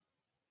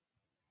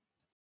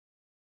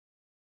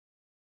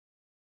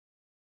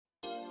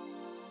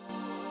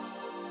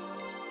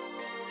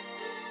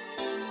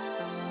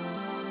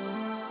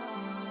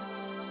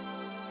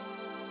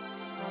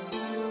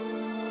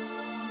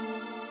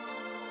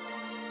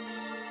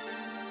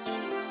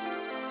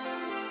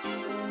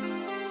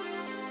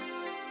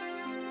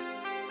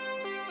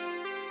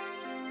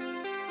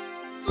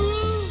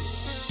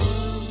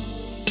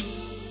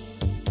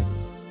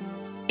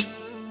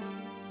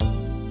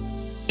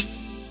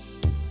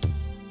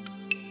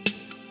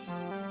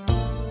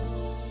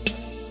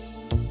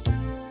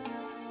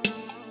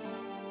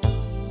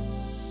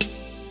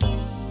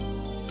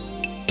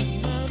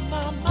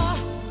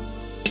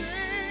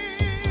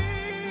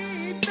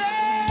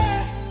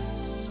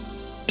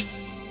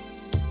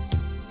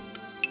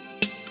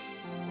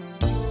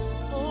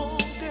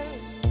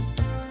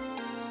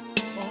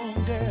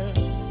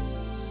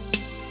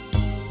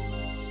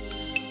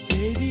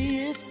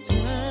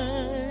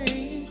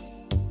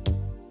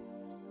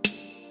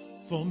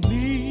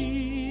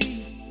me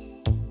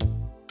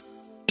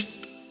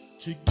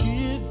to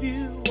give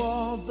you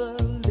all the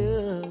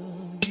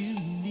love you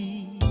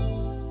need.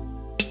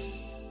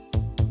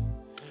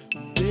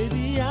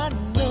 Baby, I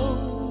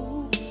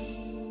know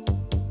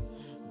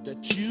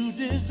that you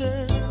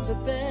deserve the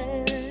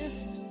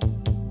best,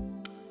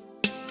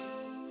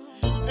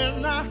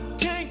 and I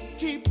can't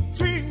keep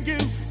treating you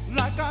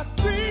like I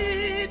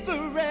treat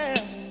the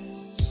rest.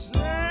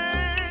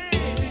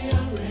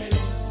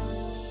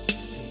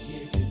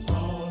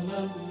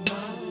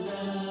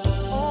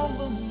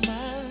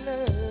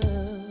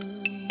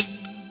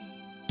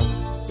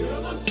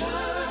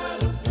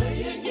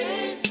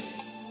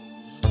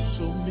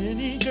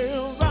 Many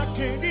girls I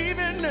can't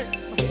even name.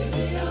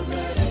 Baby, I'm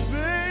ready.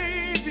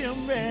 Baby,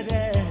 I'm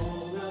ready.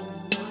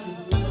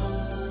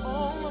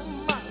 All of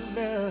my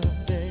love,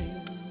 baby.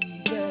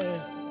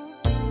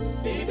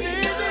 Baby,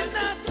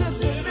 not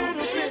just a little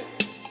bit.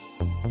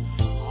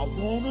 I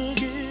wanna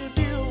give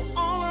you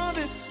all of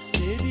it.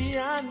 Baby,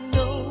 I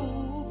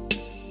know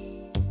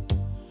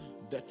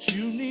that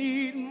you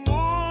need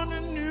more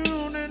than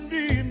noon and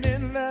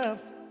evening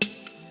love,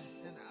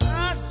 and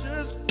I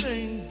just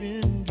ain't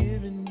been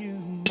giving you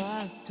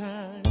my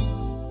time.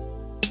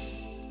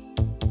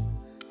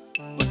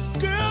 But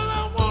girl,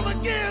 I wanna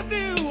give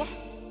you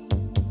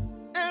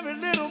every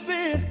little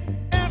bit,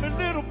 every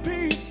little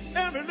piece,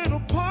 every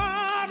little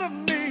part of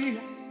me.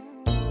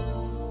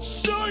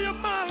 Show you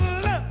my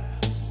love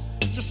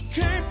just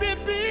can't be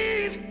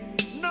beat.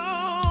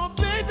 No,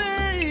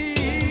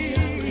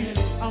 baby,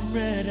 I'm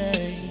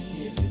ready.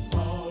 Give you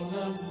all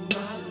of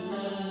my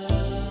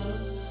love.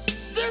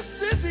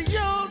 This is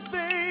yours,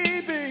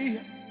 baby.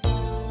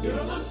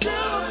 Girl, I'm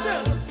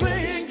tired of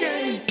playing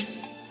games.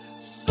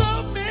 So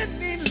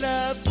many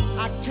loves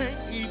I can't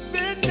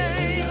even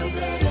name.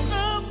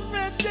 I'm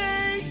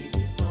ready.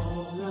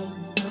 All of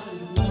my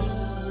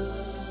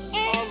love.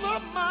 All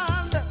of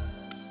my love.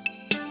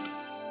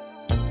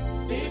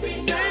 Baby,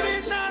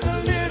 not a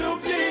little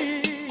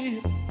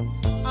bit.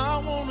 I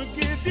wanna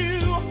give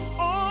you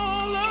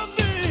all of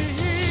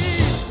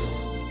it.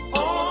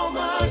 All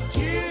my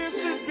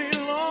kisses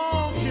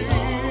belong to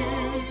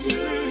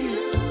you.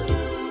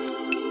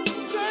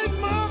 Take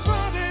my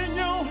heart in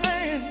your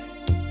hand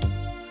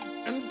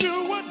and do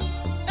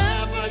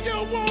whatever you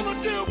wanna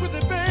do with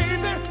it,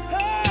 baby.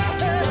 Hey,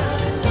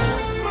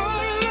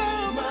 my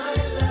love, my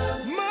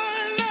love, my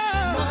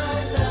love, my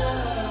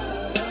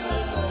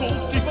love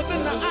goes deeper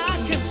than the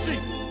eye can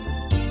see.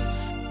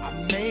 I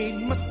made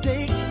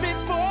mistakes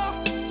before,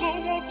 so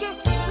won't you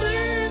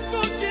please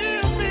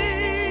forgive me?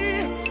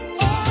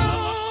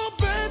 Oh,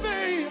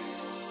 baby,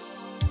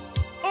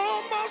 oh,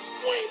 my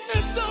sweet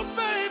little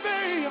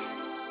baby,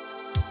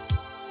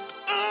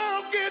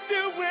 I'll give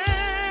you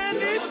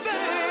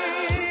anything.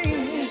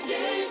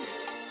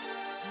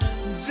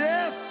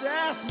 Just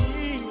ask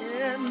me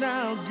and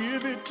I'll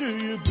give it to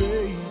you,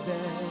 baby.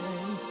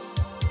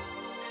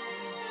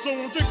 So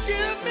won't you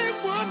give me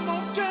one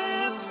more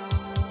chance?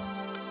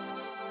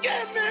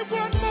 Give me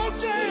one more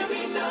chance.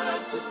 Maybe not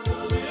just a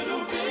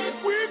little bit.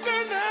 We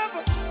can have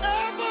an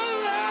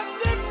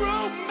everlasting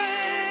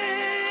romance.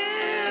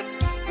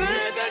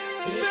 Baby,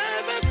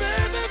 baby,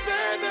 baby,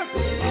 baby.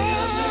 Oh,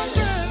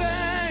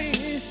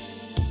 baby.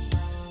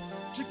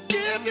 To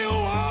give you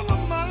all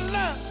of my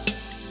love,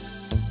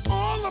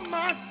 all of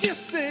my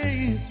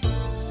kisses.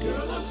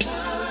 Girl, I'm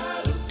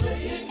tired of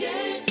playing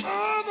games.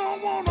 I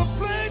don't wanna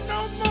play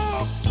no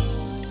more.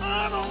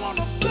 I don't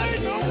wanna play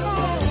no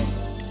more.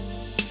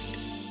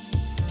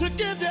 To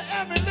give you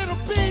every little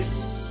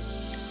piece,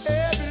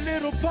 every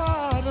little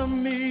part of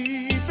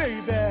me,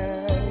 baby.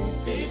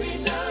 Baby,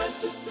 not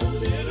just a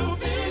little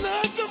bit.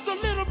 Not just a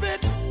little bit.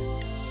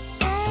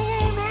 I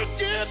wanna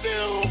give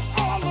you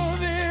all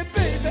of it,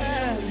 baby.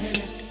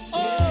 Oh,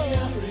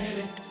 I'm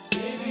ready.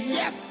 Baby,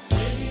 yes.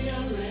 Baby,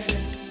 I'm ready.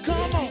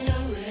 Come on. Baby,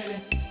 I'm ready.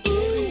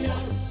 Baby,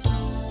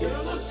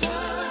 girl, I'm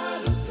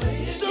tired of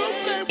playing. Don't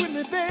play with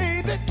me,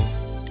 baby.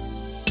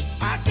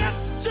 I got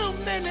too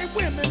many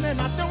women and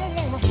I don't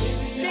wanna.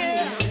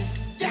 Yeah.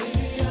 Yes.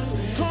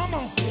 Come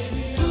on.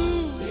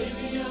 Ooh.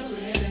 Baby, I'm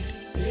ready.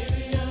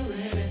 Baby, I'm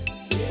ready.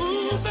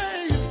 Ooh,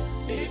 baby.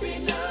 Baby,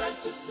 not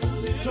just a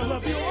little. To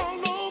love you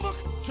all over.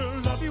 To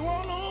love you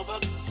all over.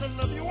 To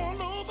love you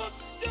all over.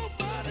 Your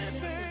body,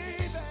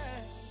 baby.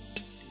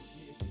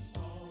 Give you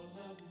all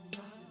of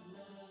my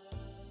love.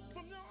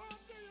 From your heart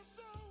to your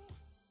soul.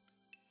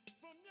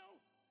 From your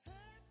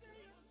head to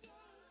your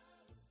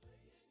toes.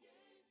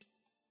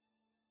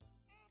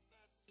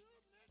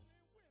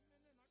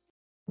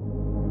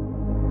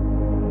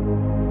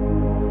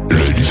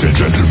 Ladies and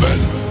gentlemen,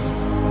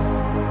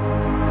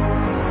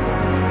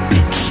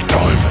 it's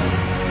time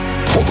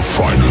for the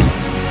final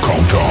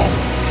countdown.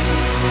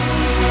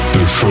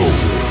 The show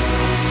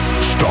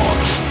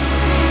starts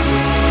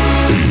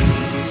in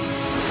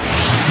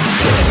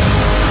 10,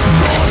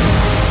 9,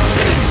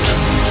 8,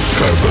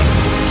 7,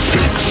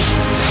 6,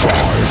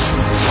 5,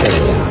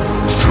 4,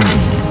 3,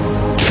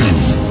 2,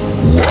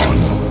 1.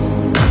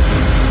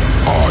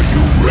 Are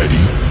you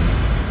ready?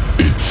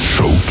 It's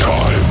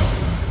showtime.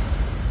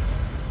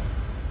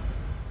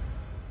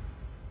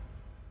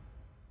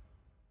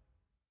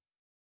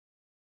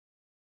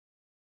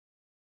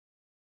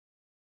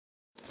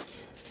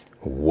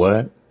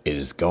 What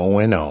is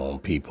going on,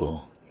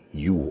 people?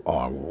 You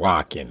are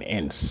rocking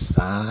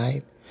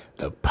inside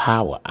the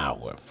Power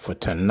Hour. For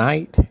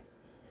tonight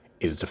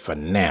is the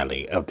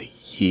finale of the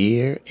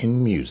year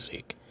in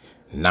music,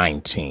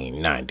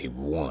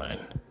 1991.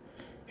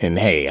 And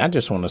hey, I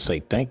just want to say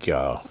thank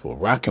y'all for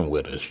rocking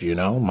with us. You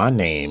know, my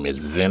name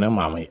is Venom.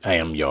 I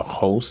am your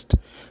host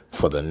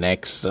for the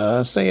next,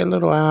 say a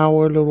little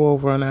hour, a little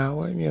over an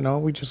hour. You know,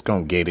 we just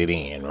going to get it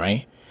in,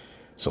 right?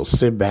 So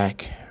sit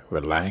back,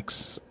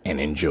 relax,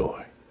 and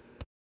enjoy.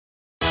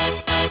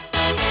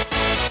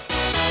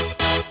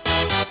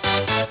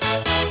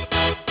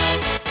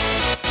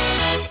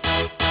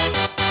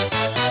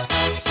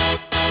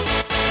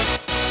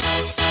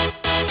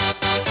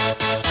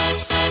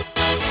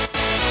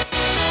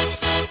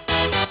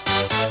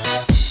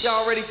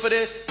 Y'all ready for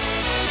this?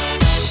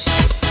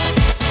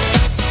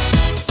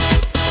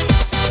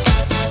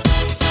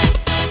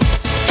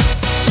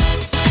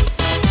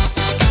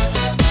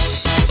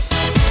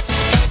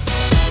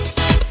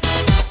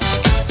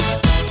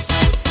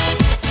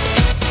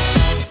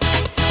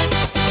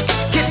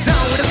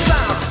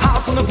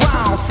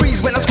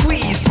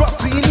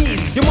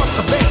 You must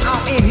obey,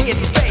 I'm in here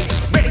to stay.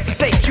 Ready to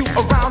take you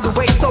around the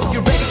way, so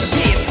you're ready for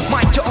this.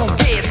 Mind your own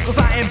biz, cause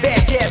I am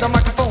back, yeah, the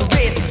microphone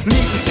raised. Need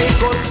to say,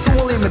 cause it's too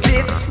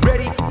limited.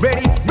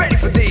 Ready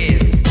for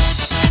this.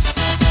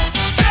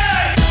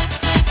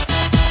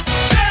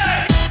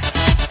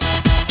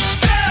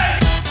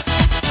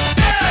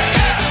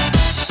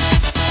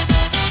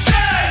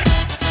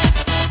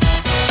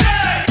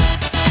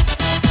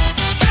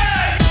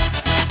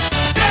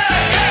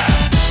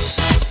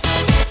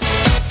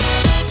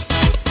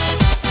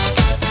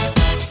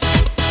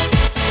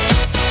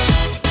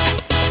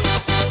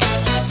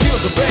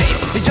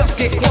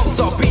 Get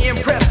closer, be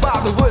impressed by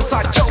the words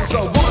I chose.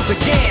 So once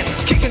again,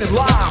 kicking it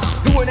live,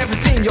 doing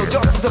everything, yo,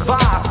 just to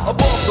survive.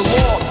 Above the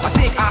law, I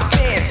think I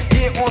stand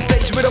here on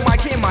stage with a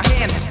mic in my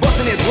hand,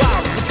 busting it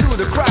loud into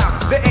the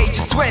crowd. The age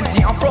is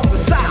 20, I'm from the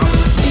south.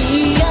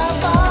 Be a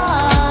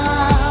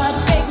part,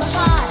 break my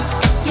heart.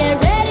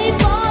 Get ready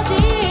for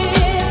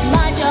this.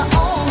 Mind your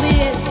own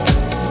biz.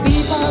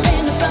 People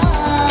in the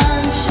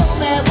front, show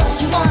me what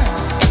you want,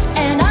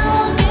 and I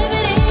will give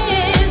it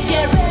is.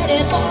 Get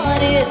ready for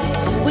this.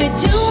 We're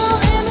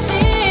doing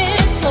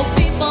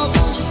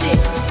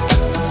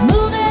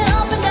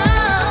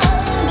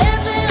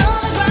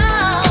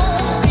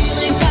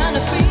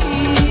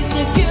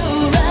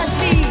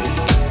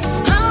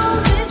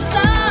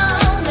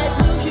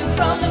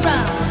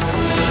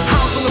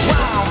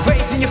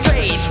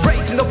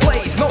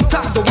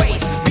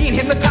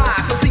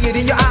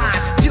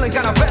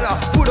kinda better,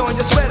 put on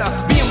your sweater,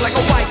 being black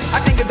or white, I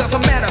think it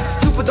doesn't matter.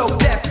 Super dope,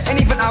 deaf, and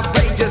even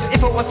outrageous.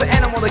 If it was an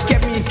animal that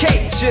kept me in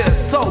cages.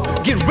 So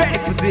get ready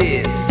for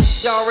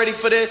this. Y'all ready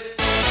for this?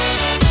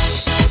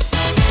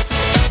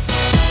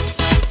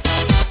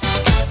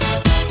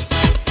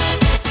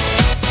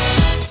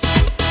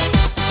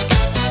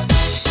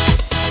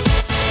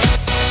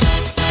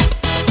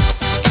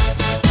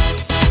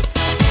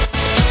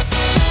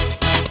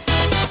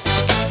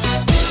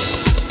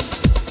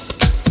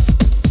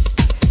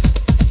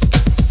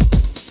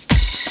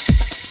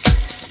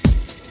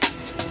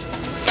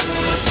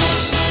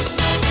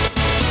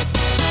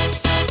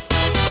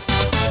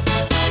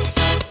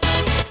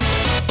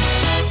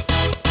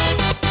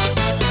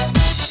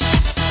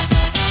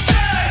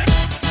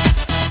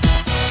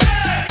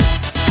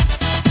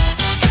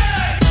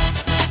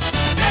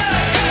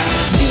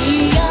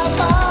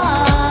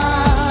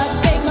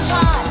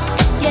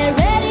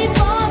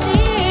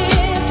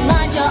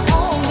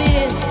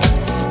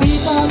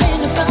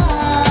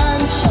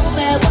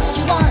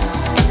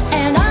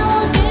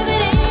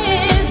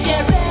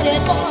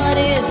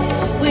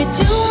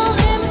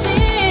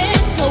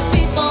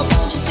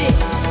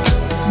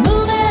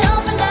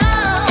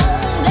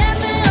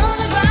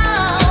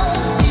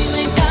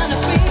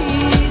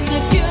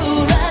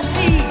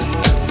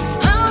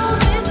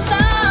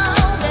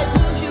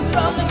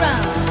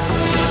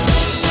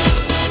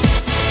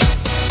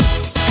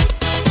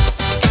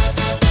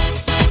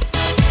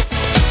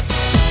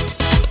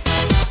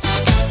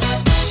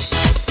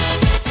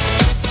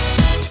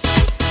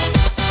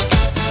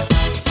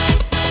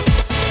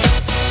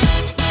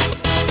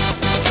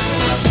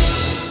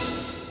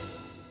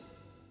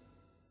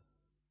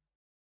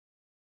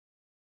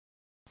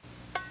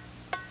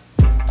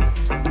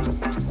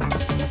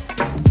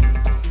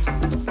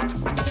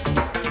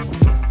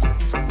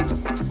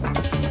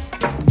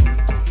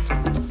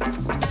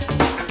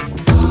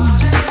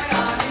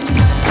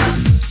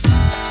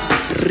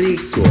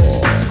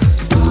 Rico,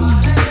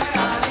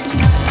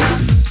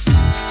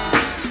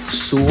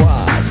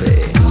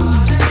 suave,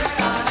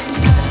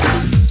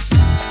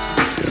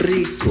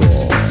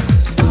 rico,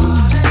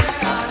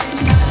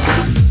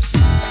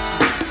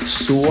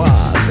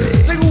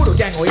 suave. Seguro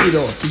que han oído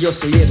entendido que yo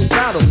soy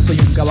educado. Soy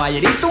un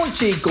caballerito, un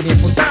chico bien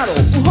portado,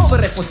 un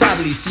joven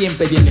responsable y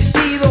siempre bien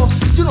vestido.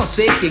 Yo no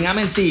sé quién ha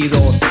mentido.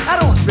 I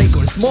don't drink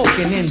or smoke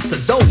and into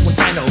dope when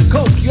I know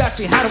coke. You ask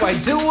me how do I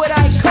do it,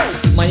 I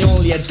cope. My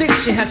only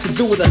addiction has to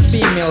do with the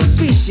female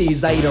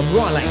species. I eat them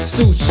raw like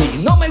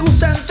sushi. No me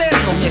gusta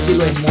interno, mi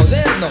estilo es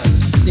moderno.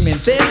 Si me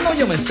enterno,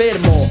 yo me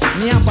enfermo.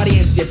 Mi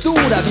apariencia es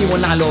dura, vivo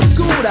en la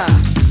locura.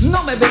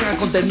 No me vengan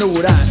con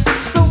ternuras.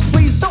 So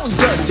please don't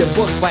judge a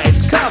book by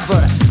its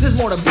cover. There's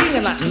more to being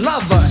a Latin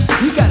lover.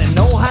 You gotta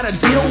know how to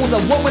deal with a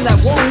woman that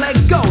won't let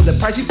go. The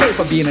price you pay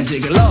for being a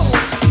gigolo.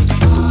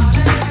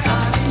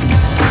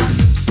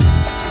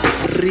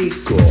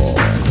 Rico,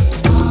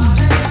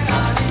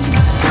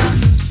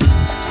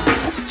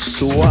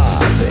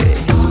 suave,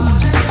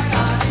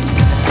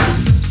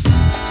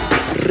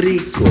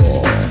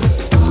 rico,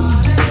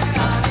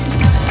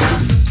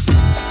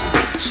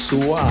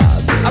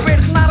 suave. I bet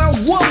it's not a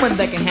woman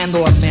that can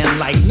handle a man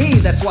like me.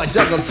 That's why I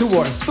juggle 2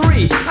 or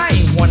 3. I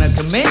ain't wanna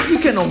commit, you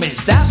can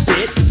omit that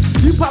bit.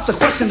 You pop the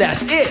question,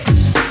 that's it.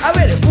 A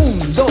ver,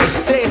 1, 2,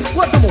 3,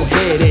 4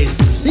 mujeres.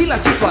 Y la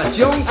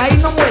situación ahí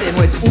no muere,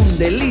 no es un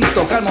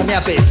delito. Calmo mi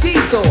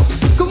apetito,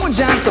 con un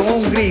llanto o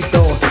un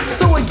grito.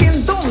 So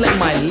again, don't let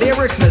my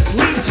lyrics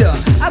mislead ya.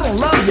 I don't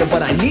love you,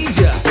 but I need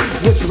ya.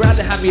 Would you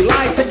rather have me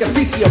lie, take a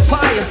piece of your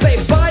pie and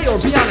say bye, or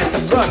be honest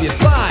and rub your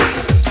thighs?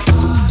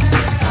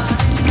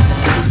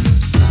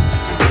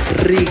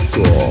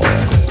 Rico,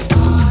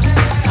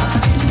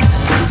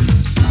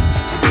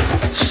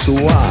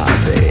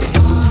 suave,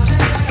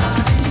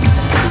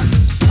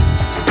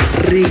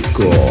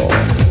 rico,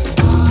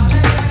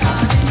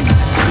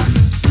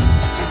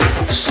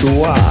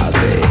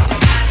 suave.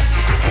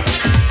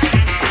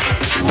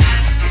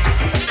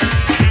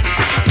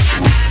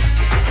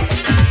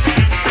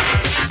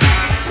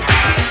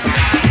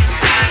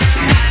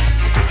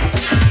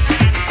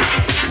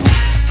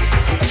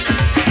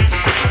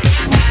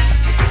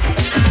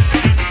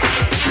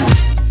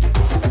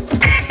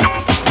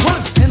 Well,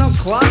 it's 10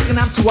 o'clock and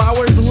I'm 2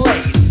 hours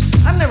late.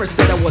 I never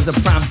said I was a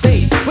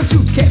fromThe, but you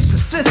kept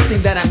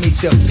persisting that I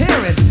meet your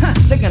parents. Huh,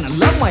 they're gonna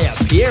love my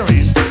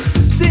appearance.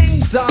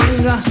 Ding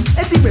dong,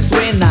 el timbre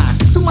suena.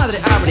 Tu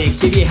madre abre,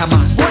 que vieja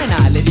más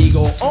buena. Le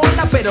digo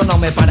hola, pero no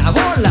me para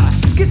bola.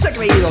 ¿Qué se ha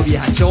creído,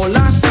 vieja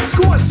chola?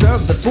 Go and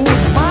serve the food,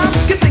 mom,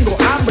 que tengo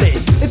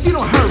hambre. If you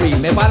don't hurry,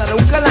 me va a dar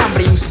un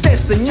calambre. Y usted,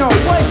 señor,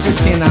 what's your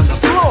chin on the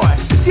floor?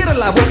 Cierra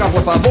la boca,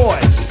 por favor.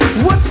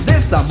 What's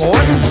this, amor?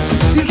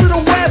 These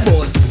little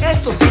huevos.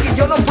 Esto sí que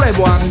yo no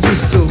pruebo. I'm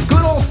used to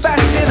good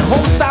old-fashioned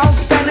home-style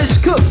Spanish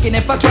cooking.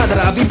 If I try that,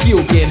 I'll be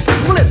puking.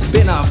 Well, it's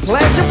been a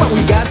pleasure, but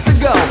we got to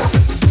go.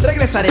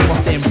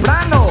 Regresaremos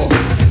temprano,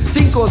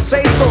 5,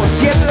 6 o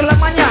 7 de la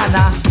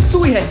mañana.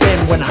 Su hija está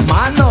en buenas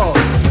manos.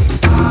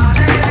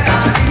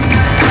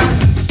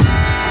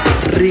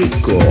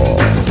 Rico,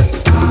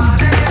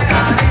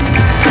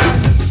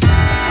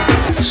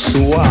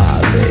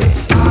 suave,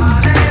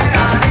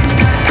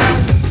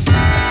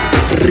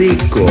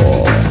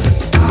 rico,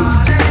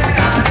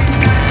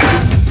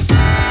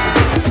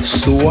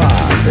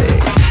 suave.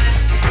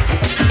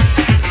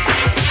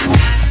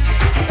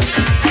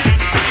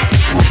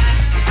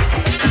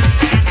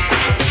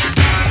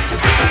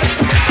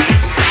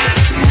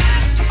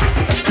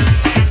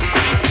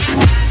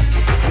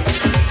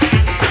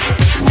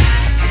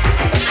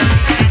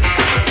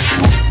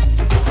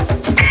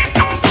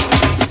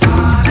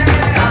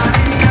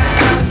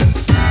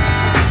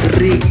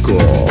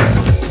 Rico,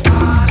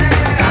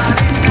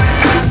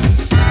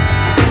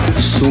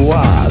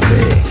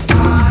 suave,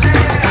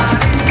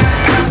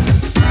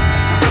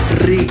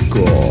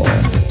 rico,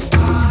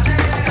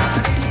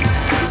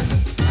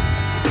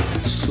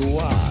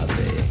 suave.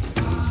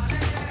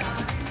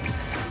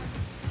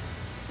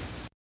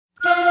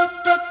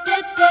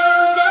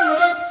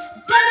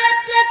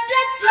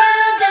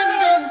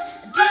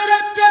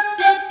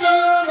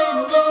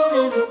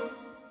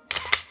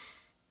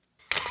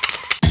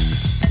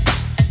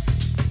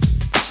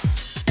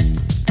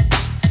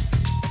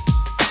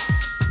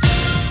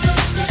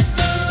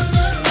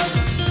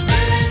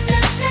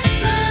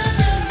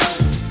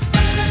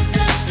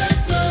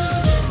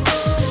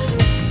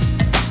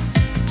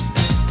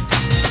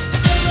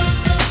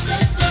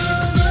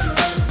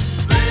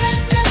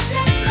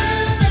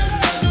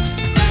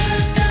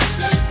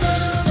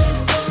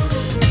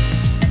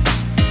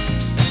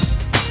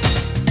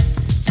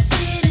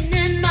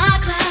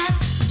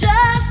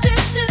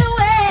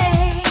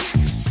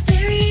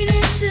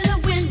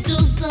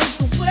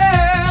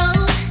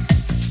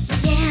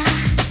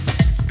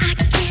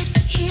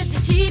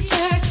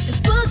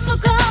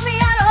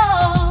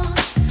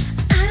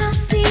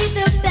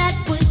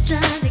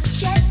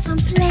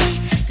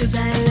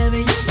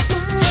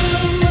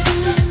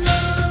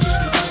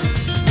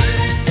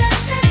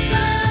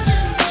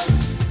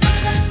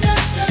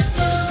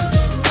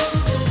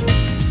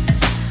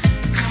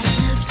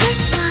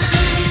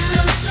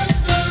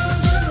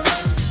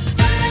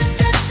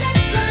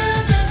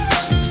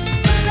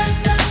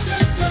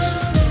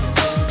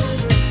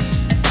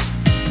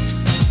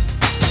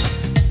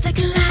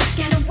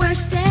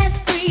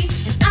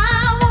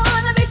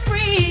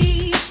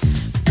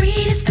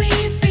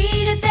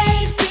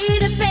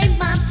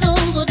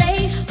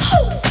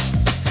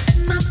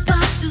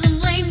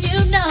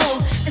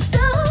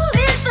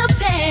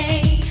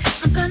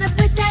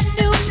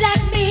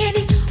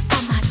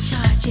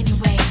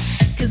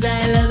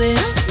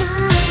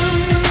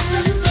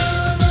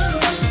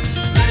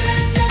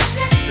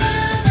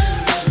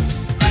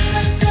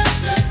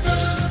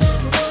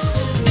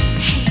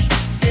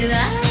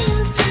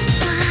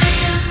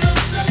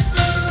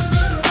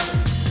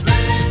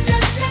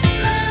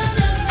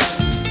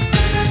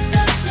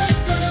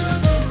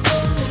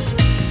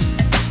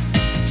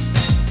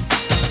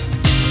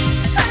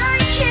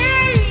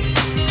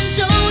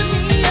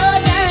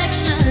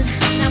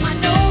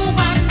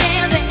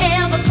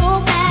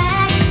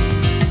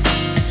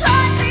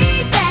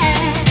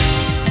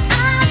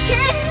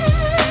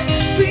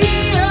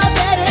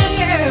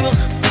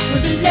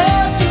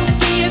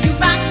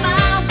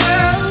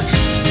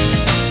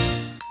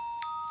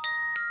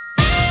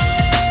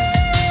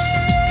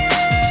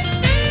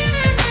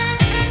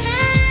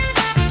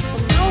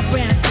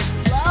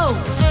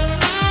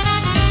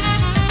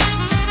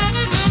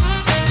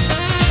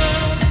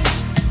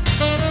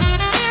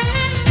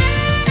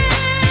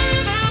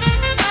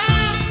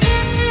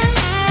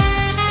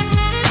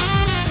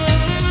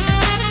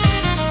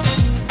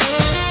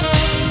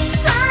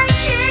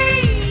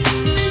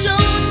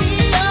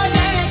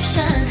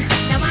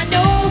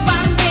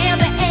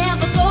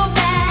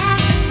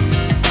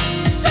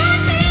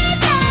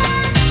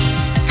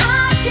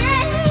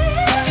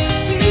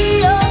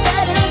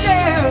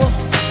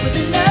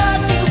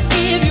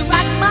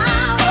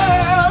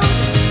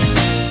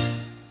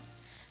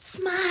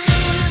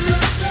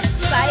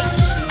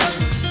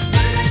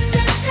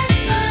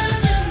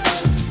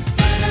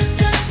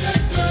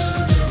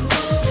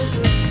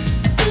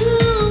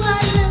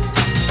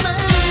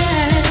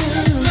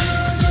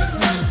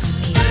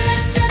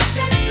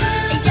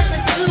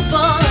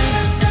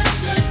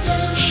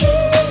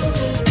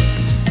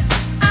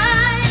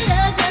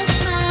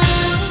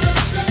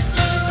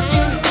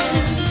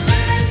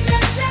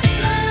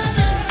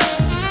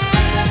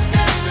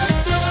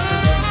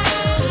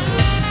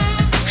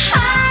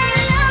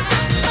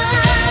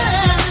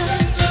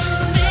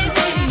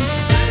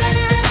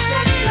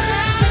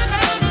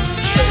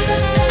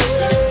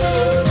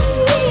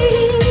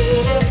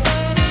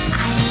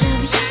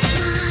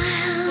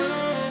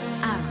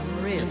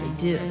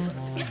 do.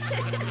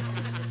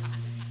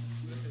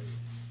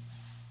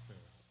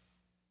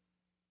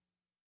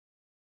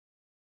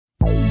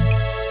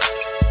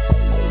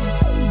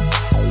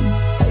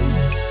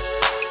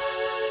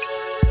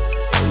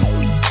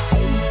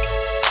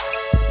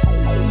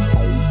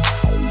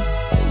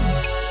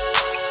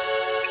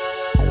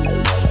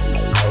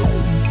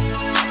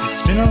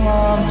 It's been a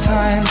long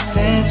time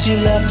since you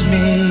left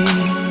me.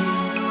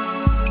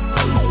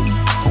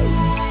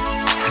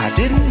 I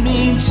didn't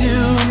mean to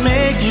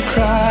make you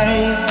cry.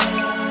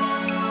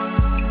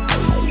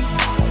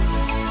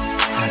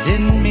 I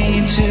didn't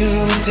mean to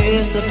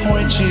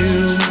disappoint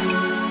you.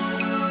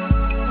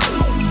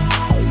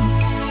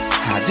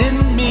 I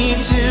didn't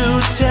mean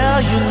to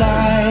tell you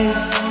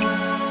lies.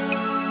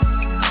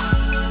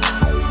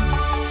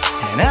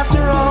 And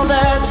after all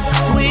that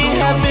we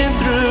have been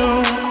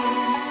through,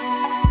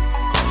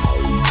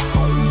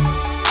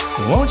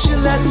 won't you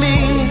let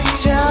me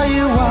tell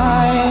you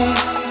why?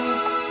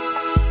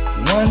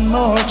 One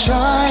more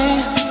try.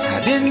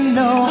 I didn't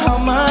know how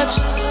much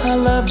I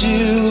loved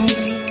you.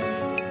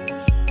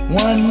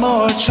 One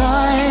more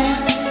try.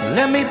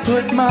 Let me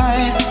put my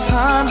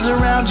arms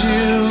around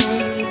you.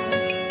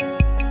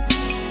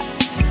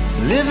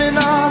 Living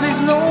all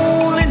these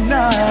lonely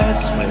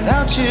nights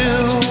without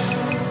you.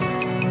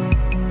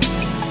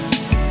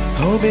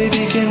 Oh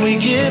baby, can we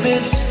give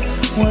it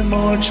one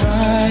more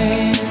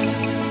try?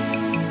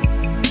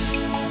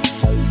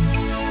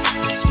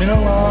 It's been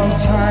a long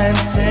time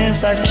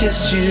since I've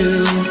kissed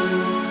you.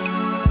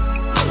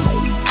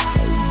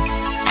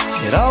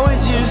 It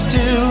always used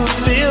to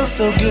feel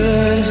so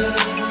good.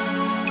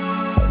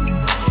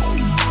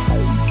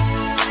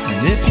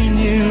 And if you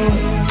knew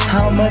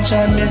how much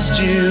I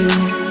missed you,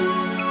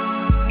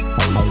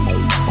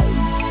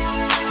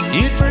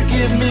 you'd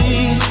forgive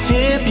me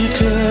if you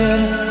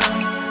could.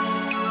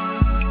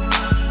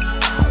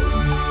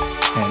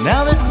 And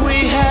now that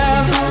we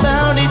have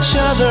found each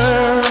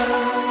other,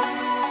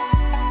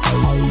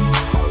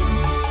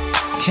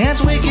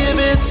 can't we give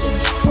it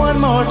one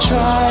more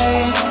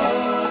try?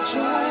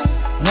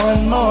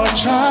 One more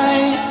try.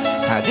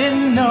 I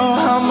didn't know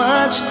how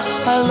much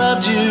I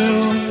loved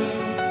you.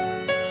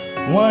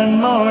 One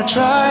more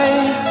try.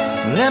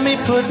 Let me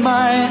put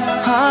my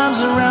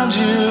arms around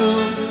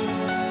you.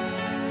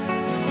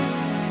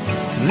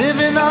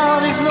 Living all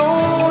these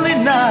lonely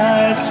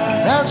nights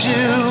without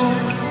you.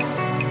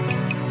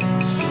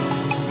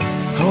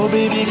 Oh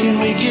baby, can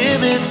we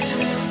give it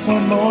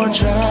one more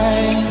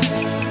try?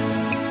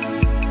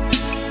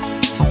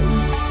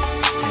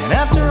 And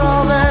after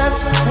all that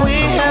we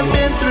have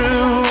been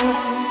through,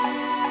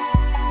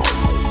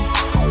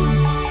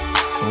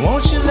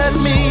 won't you let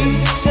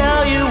me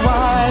tell you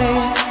why?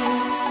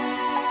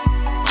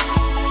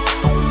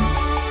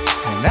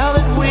 And now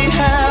that we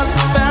have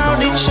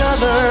found each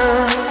other,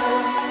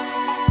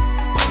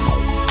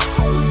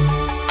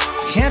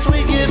 can't we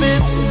give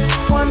it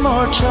one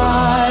more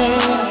try?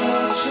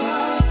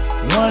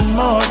 One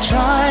more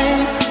try.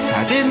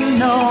 I didn't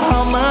know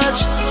how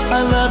much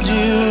I loved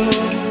you.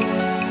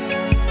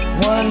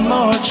 One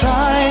more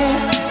try.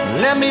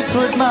 Let me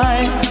put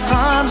my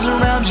arms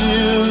around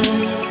you.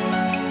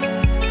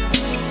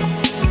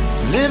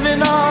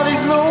 Living all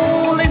these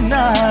lonely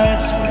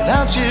nights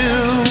without you.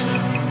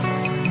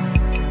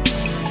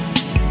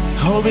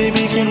 Oh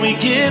baby, can we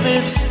give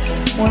it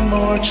one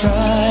more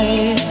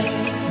try?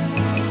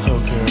 Oh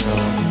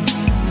girl,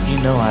 you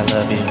know I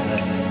love you.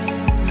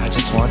 I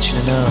just want you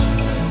to know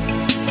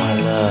my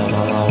love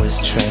I'll always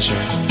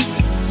treasure.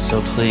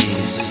 So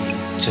please,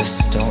 just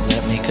don't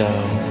let me go.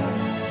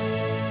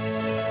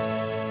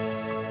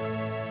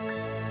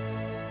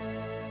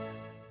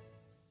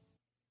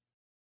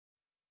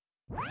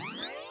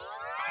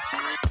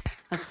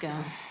 Let's go.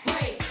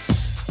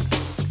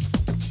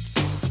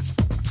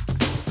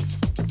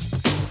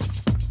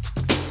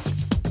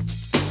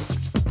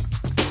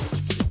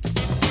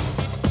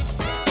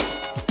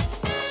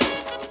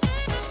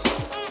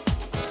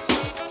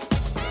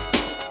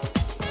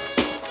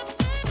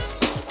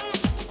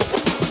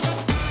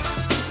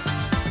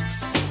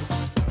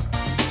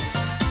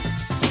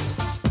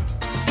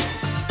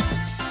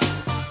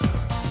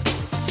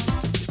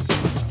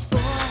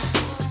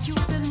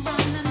 You've been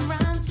running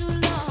around too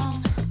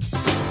long,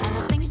 and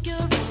I think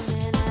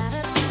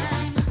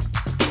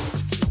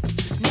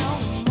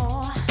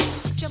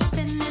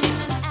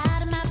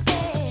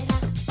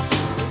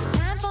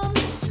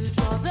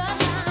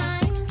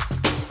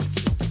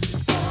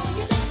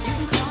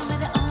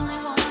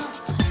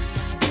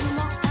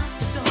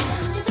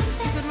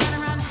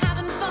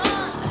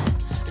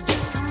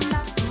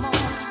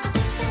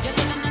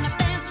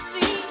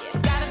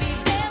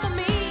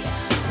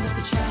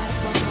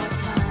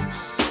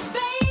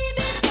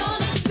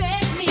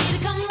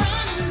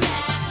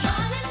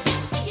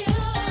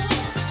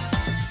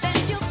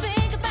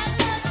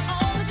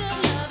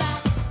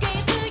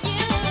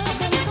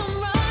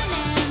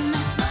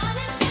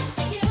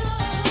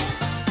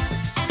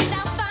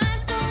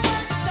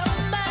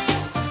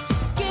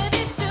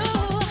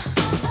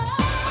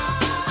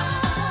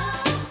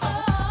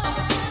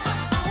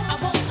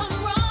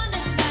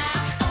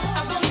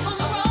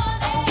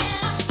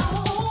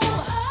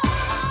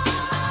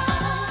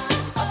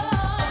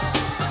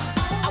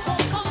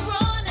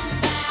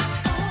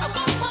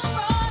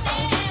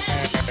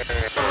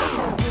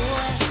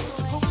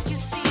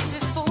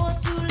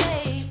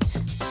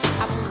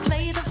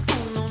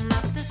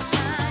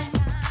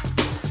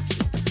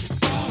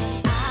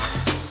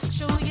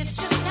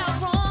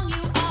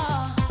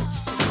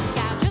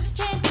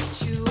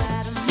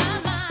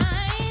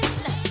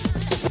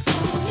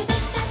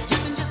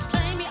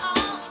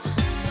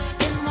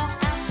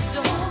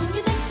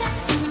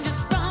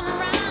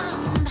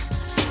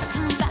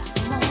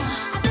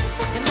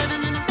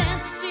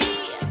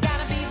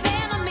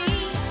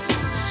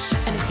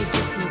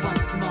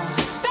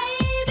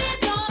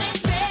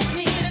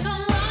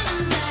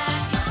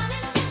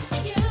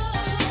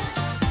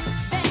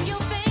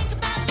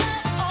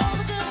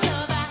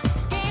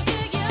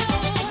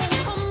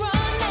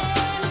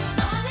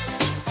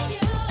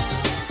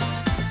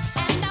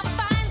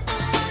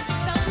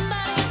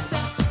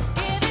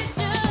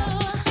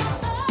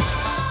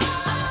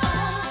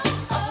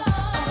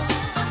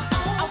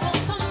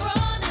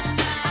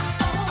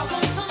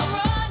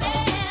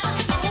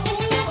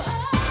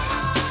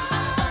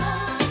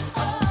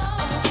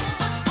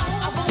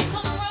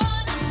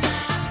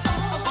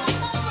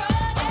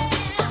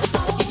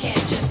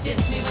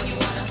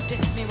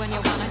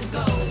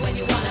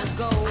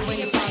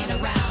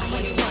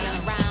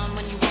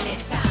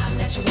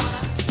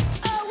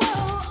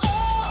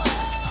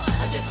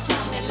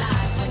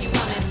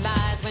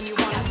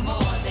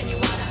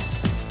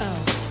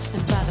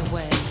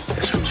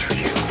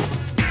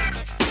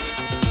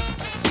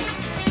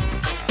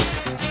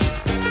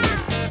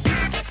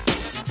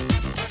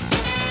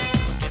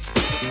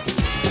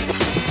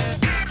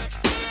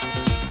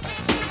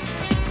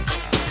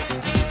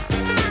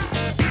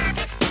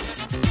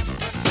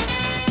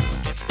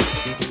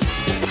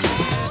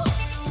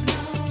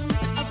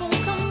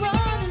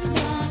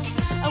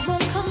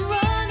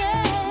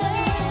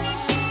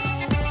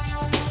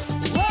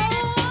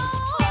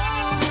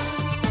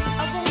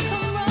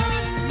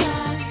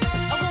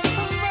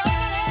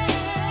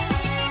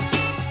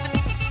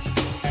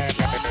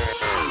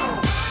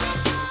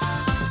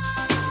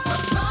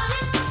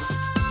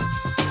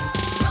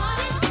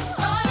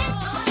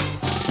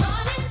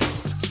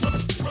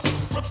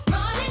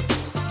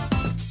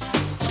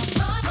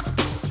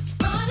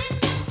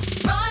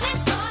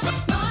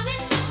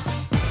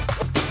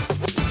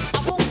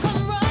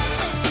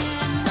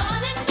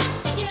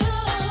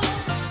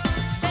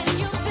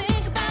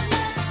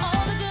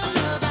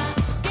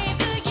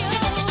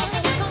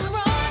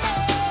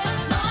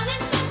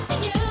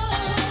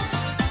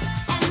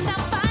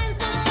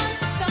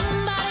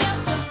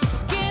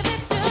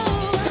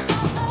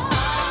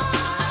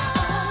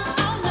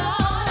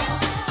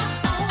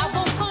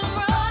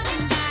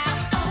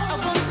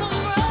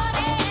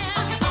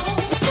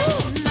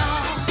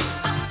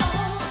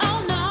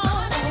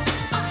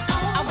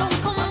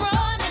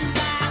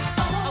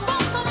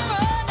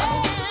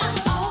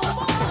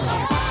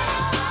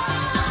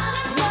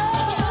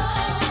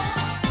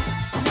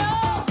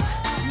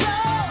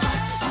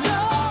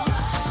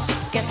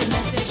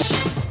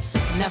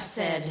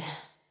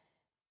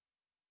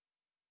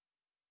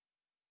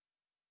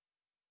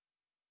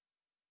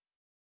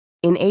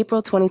In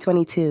April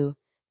 2022,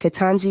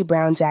 Ketanji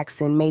Brown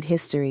Jackson made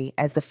history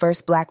as the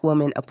first Black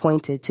woman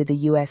appointed to the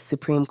U.S.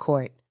 Supreme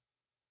Court.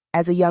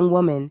 As a young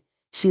woman,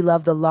 she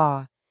loved the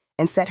law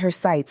and set her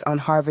sights on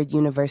Harvard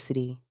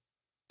University.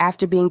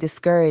 After being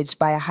discouraged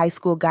by a high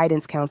school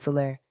guidance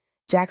counselor,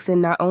 Jackson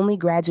not only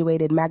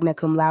graduated magna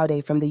cum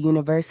laude from the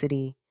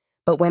university,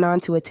 but went on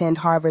to attend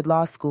Harvard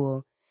Law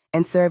School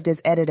and served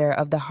as editor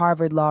of the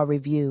Harvard Law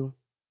Review.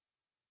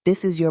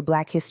 This is your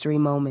Black History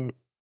moment.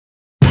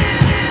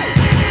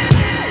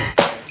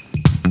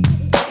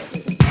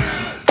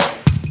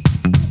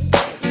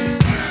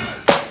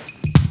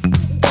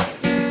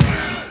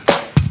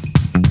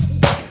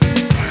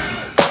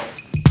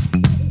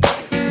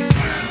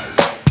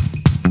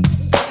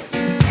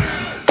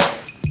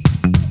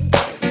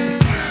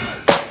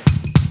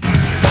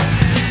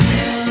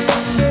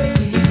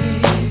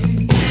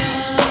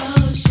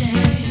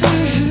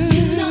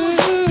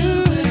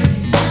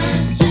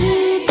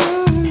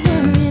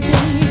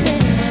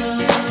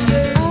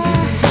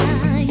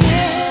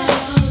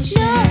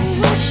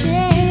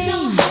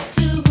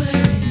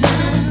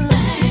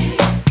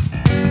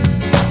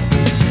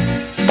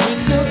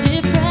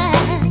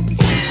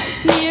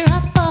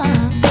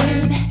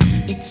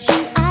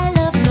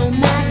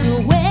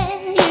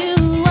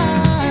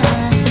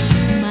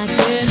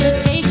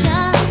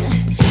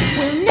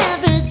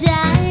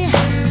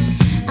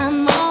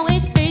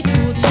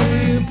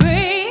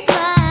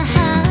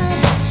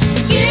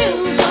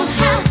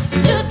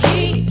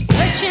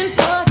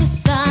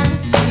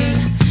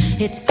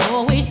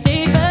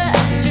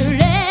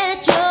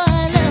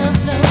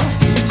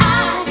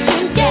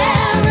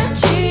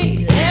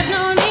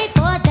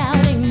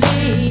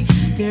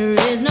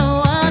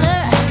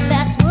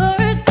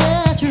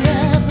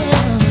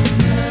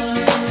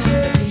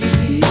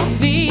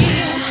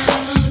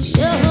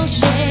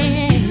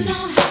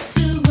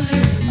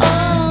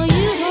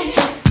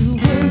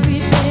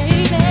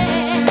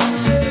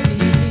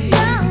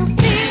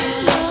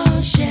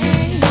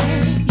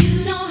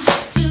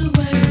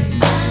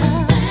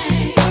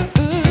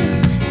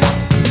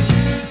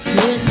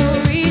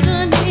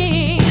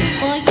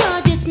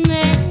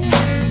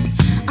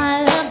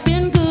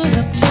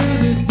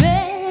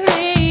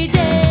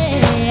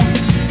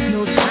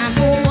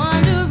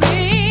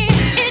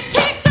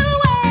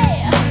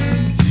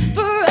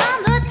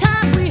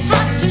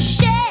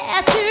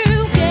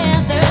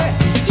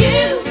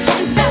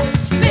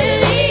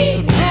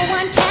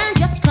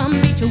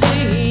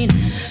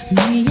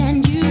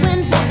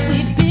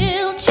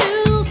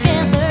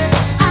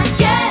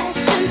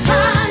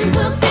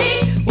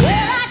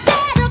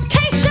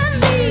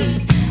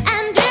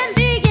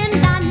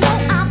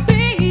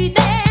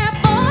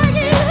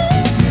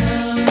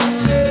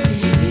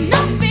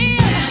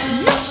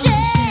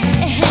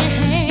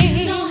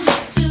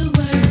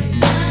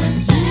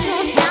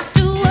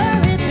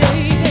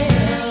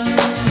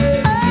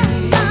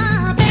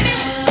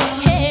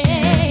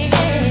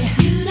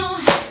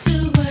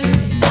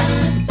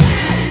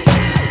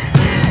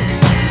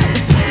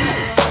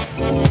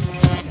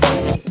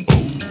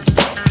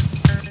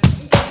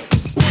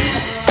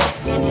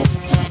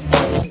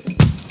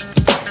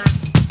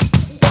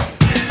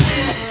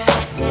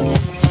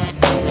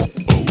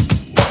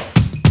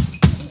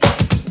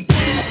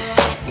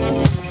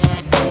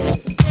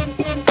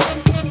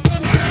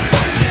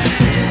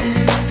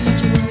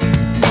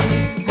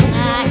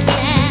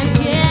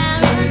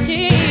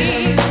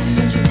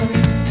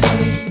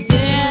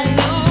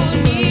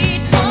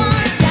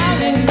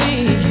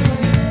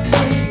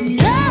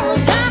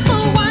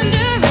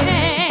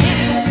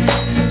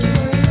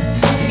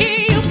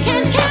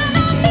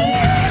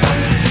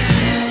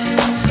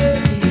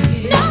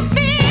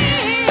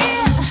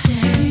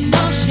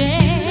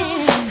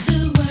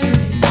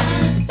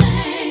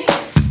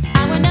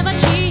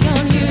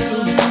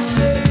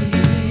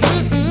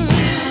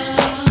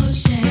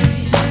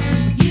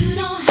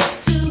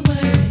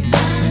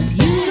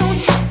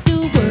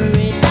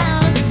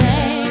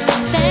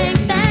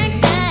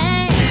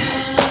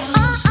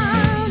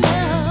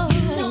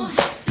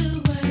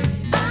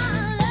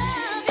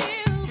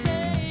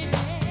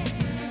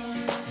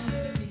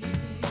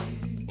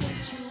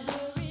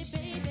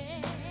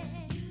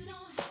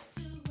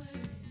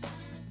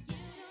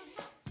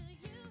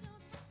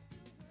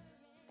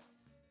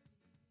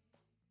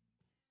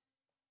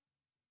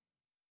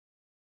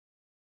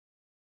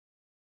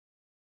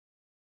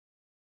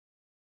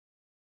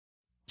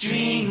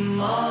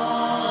 Dream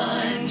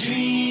on,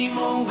 dream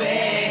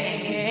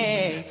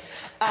away.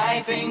 I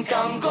think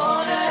I'm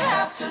gonna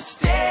have to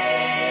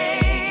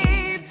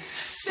stay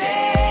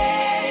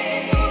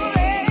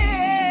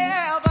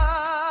forever.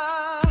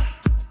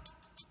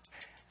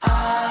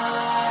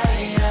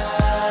 I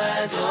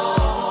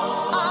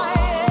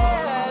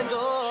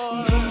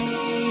adore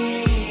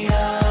mi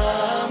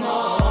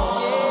amor.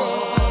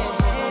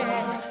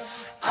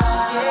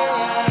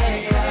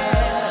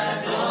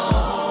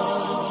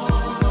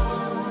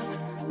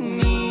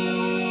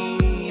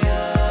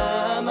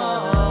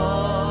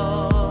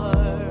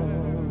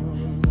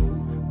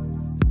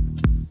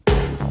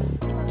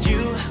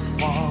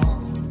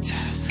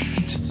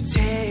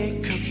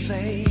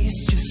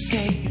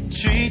 say you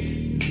treat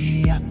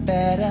me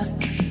better,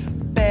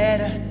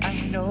 better, I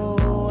know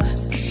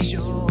for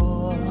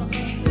sure.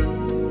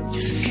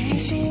 You see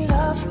she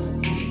loves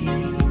me,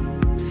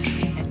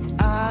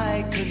 and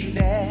I could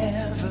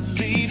never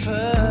leave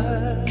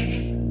her.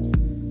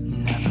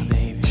 Never,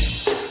 baby.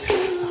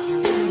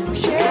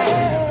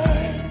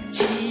 Yeah.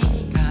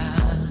 Chica,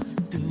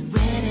 tú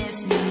eres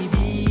mi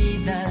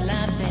vida,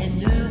 la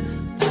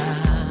tenuta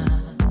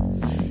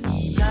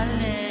y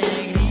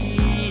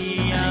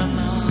alegría,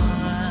 amor.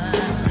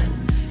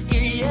 Y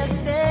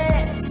este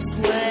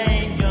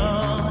sueño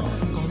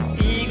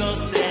contigo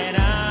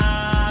será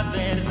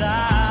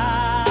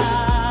verdad.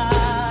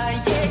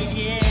 Yeah,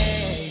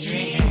 yeah.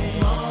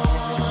 Dream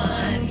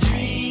on,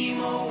 dream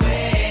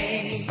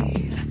away.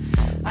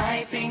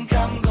 I think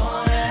I'm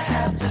gonna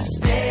have to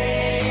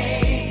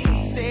stay,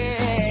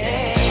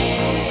 stay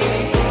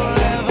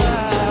forever.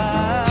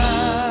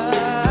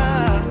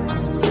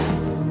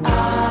 I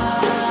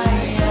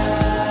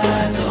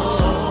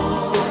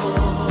adore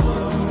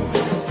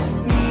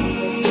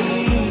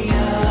mi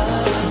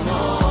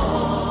amor.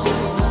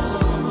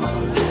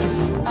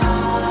 I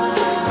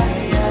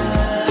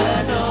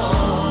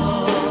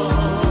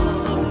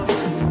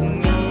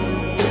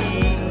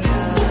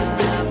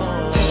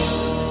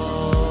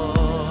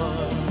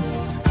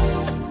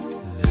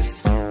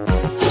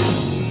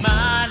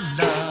my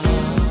love,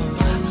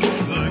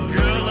 the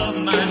girl of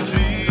my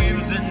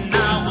dreams, and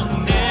I will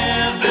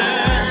never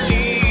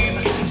leave.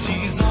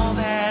 She's all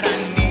that I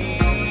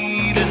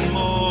need and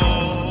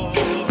more.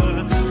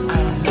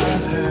 I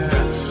love her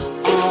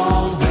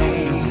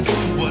always.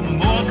 What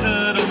more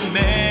could a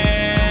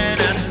man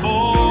ask for?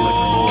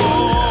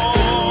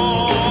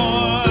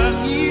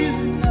 You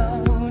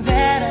know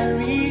that I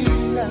really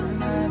love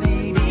my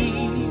baby.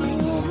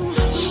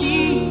 She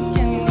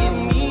can give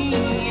me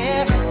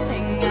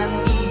everything I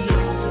need.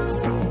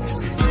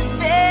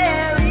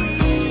 There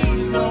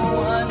is no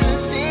one to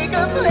take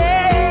her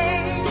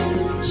place.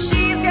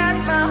 She's got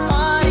my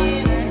heart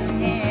in her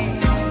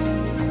hands.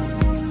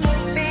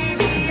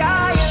 Baby,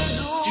 I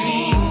adore.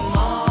 Dream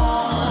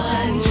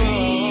on,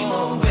 dream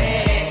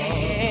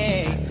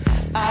away.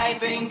 I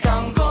think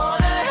I'm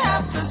gonna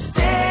have to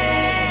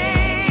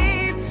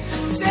stay,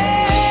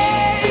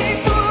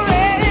 stay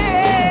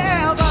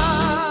forever.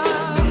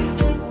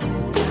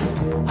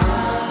 I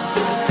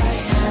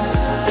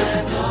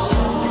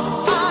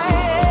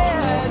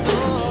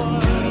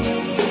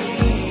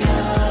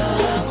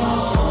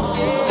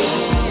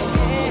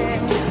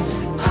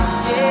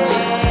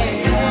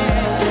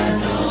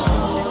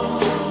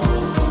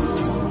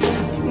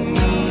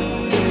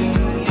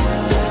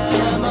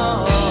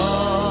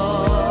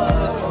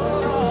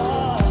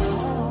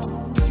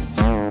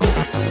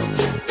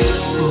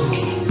adore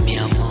me, mi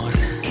amor,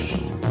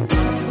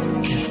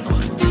 es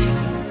por ti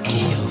que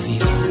yo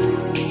vivo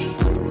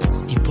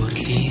y por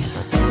ti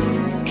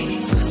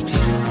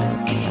suspiro.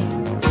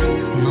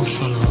 No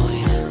solo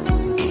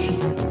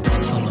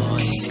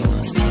hoy,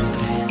 sino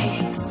siempre.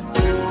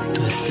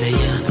 Tu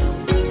estrella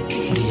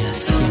brilla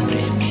siempre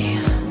en mí.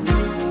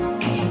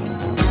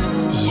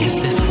 Y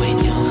este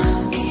sueño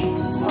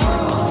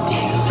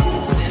contigo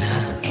será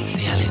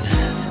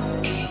realidad.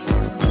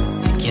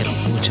 Te quiero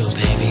mucho,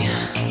 baby.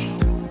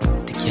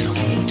 Te quiero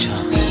mucho,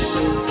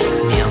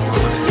 mi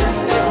amor. You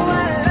know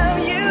I love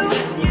you,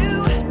 you.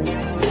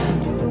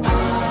 I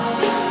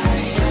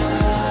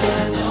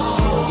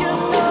adore. You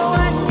know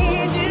I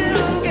need you,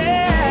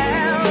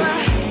 girl.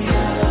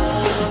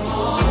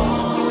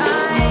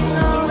 I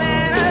know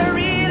that I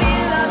really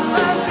love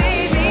my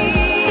baby.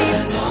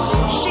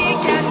 She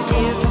can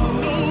give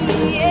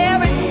me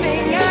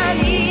everything I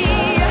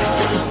need,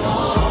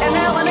 and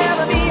there will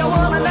never be a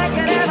woman that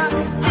can ever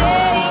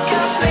take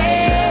her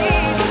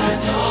place.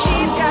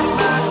 She's got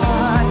my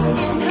heart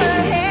in her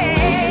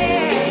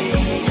hands.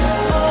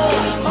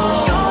 Oh,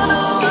 you're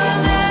the one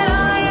that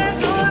I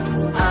adore.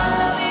 I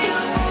love you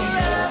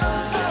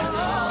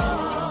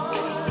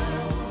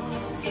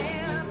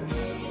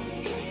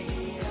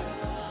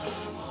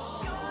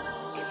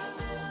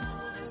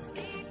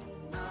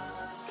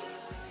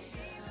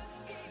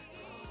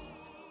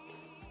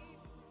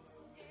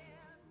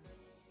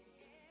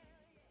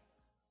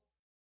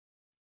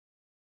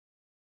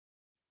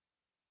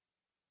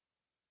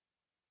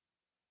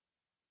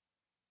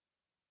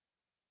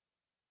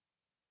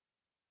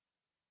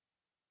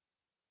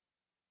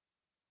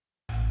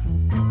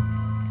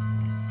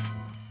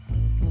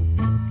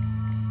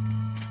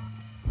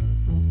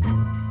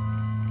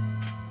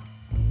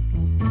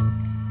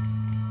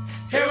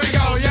Here we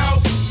go, yo.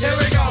 Here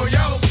we go,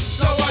 yo.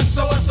 So what's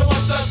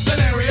the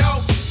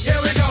scenario? Here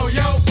we go,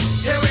 yo.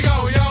 Here we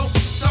go, yo.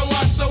 So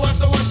what's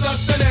the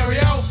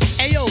scenario?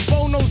 Ayo,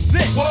 Bo knows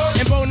this, What?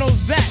 and Bo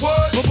knows that,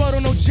 What? but Bo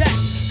don't know jack,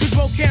 cause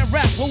Bo can't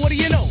rap. Well, what do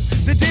you know?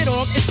 The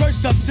D-Dog is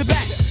first up to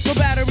bat. No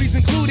batteries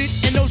included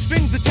and no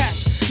strings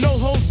attached. No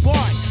holds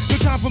barred, no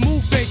time for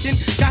move faking.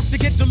 Got to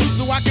get to loose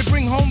so I can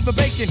bring home the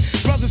bacon.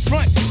 Brothers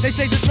front, they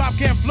say the drop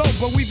can't flow,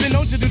 but we've been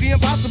known to do the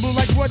impossible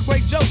like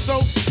Broadway Joe.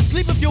 So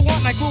sleep if you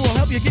want, like who will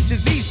help you get your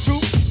Z's true.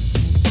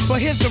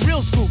 But here's the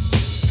real scoop.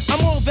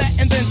 I'm all that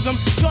and then some.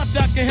 Short,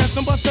 dark, and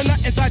handsome, bust a nut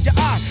inside your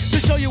eye to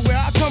show you where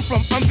I come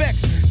from. I'm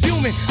vexed,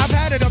 fuming. I've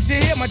had it up to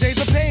here. My days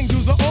of paying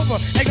dues are over.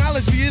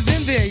 Acknowledge me is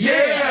in there.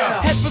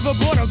 Yeah. Head for the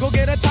border, go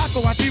get a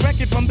taco. I wreck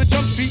it from the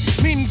jump street,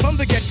 meaning from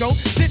the get-go.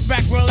 Sit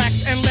back,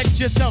 relax, and let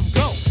yourself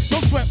go.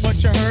 Don't sweat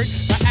what you heard,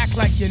 but act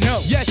like you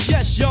know. Yes,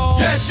 yes, y'all.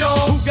 Yes,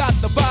 y'all. Who got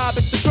the vibe?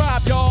 It's the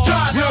tribe, y'all.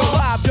 Tribe, We're y'all.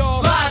 live,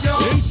 y'all. Live,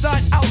 y'all.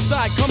 Inside,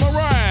 outside, come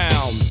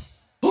around.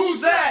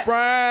 Who's that?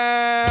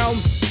 Brown.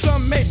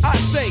 Some may I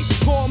say,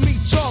 call me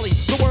Charlie.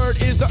 The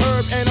word is the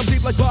herb, and I'm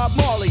deep like Bob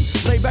Marley.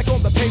 Lay back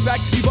on the payback,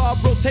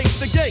 evolve, rotate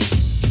the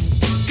gates.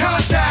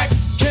 Contact.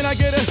 Can I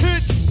get a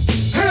hit?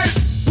 Hit.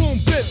 Boom,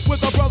 bit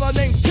with a brother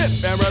named Tip,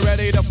 and we're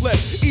ready to flip.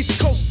 East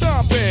Coast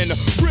stomping,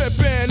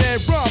 ripping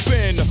and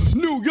romping.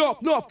 New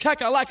York, North,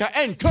 Kakalaka,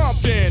 and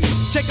Compton.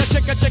 Check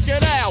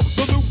it out.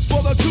 The loops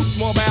for the troops,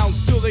 more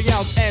bounds to the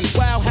ounce. And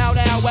wow, how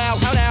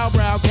now,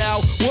 brown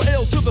cow. We're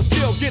ill till the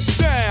skill gets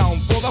down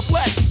for the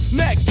flex.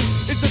 Next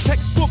is the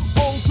textbook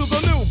old to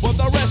the new, but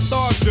the rest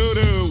are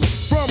doo-doo.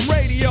 From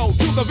radio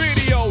to the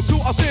video to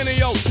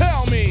Arsenio,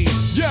 tell me,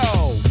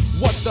 yo,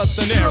 what's the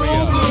scenario?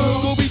 True blue,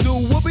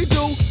 Scooby-Doo,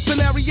 whoopie-doo.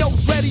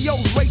 Scenarios,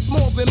 radios, rates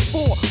more than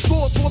 4.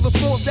 Scores for the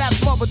s'mores that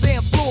smother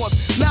dance floors.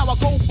 Now I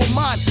go for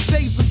mine,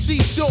 shades of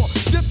seashore.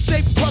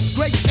 Ship-shaped, crushed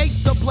grapes,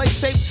 eights to play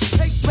tapes.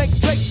 Tapes make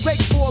drapes,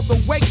 make for the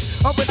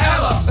wakes of an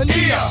Ella, an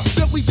Ea.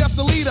 Simply just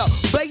a leader.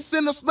 Base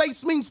in the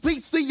space means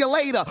peace, see you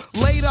later.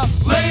 Later,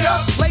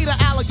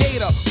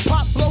 alligator.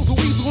 Pop blows a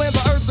weasel and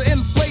the earth's an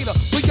inflator.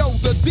 So yo,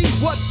 the D,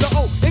 what the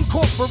O?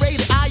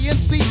 Incorporated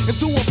INC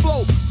into a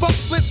flow. Funk,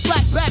 flip,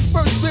 flat, back,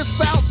 first, fist,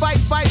 foul, fight,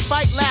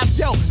 laugh.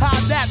 Yo,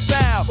 how'd that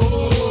sound?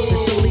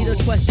 It's a leader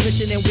quest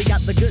mission and we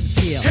got the goods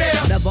here.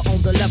 Never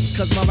on the left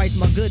cause my right's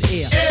my good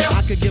ear.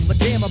 I could give a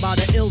damn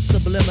about an ill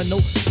subliminal.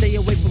 Stay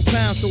away from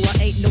crime so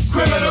I ain't no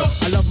criminal.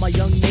 I love my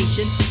young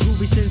nation,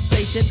 groovy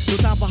sensation. No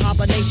time for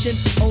hibernation,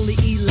 only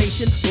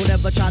elation. Don't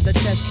ever try to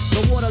test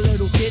the water,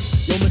 little kid.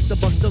 Yo, Mr.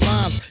 Busta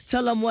Rhymes,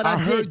 tell them what I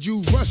did. I heard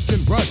you rushed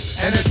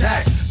and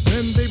attacked.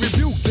 Then they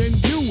rebuked, then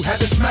you had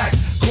to smack.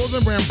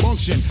 Causing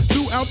rambunction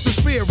throughout the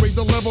sphere. Raise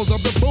the levels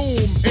of the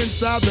boom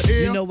inside the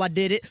ear. You know I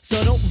did it,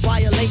 so don't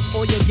violate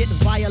or you'll get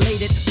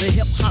violated. The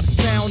hip-hop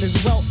sound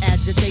is well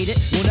agitated.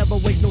 Won't ever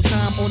waste no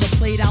time on a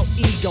played-out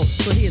ego.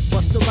 So here's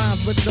Busta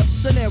Rhymes with the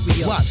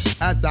scenario. Watch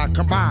as I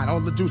combine all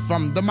the juice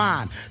from the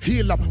mind.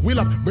 Heal up, wheel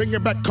up, bring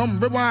it back,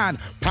 come rewind.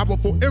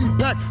 Powerful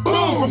impact,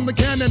 boom from the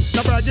cannon.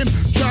 Now bragging,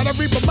 try to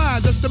reap a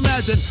mind. Just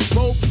imagine,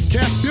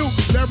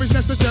 vocabulary's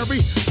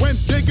necessary when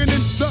digging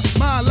into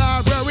my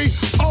library.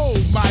 Oh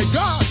my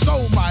gosh,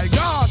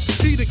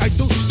 eating I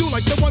do stew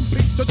like the one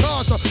pizza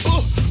tosser.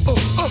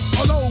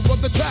 All over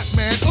the track,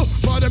 man.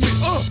 Pardon me,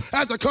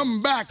 as I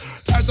come back,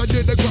 as I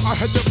did the girl, I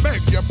had to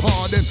beg your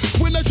pardon.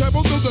 When I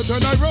travel through the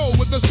turn, I roll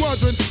with the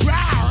squadron.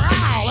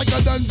 Row, like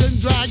a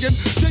dungeon dragon.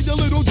 Change your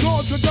little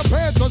jaws cause your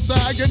pants are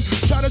sagging.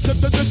 Try to step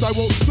to this, I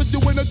will twist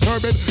you in a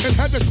turban and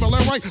have it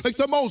smelling right like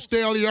some old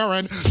stale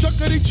urine.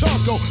 Chuckity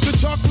choco, the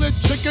chocolate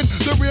chicken,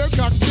 the rear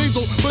cock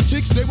diesel, but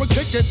cheeks they were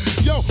kicking.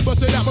 Yo,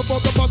 bust it out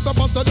before the bust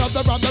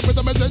another round. The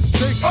rhythm is in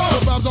sync.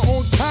 The rhymes are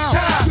on time.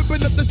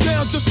 Ripping up the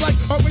sound just like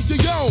a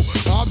ratio.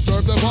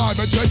 Observe the vibe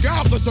and check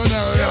out the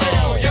scenario.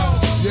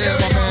 Yeah,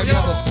 my man,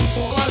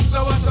 What's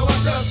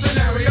the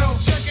scenario?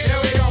 Check it. Here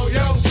we go,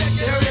 yo. Check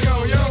it. Here we go,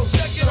 yo.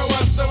 Check it.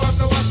 What's the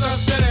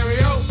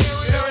scenario?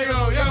 Here we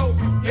go, yo.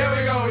 Here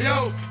we go,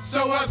 yo.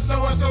 So what's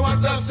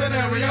the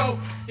scenario?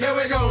 Here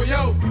we go,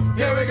 yo.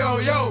 Here we go,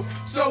 yo.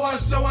 So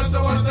what's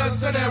the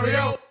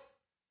scenario?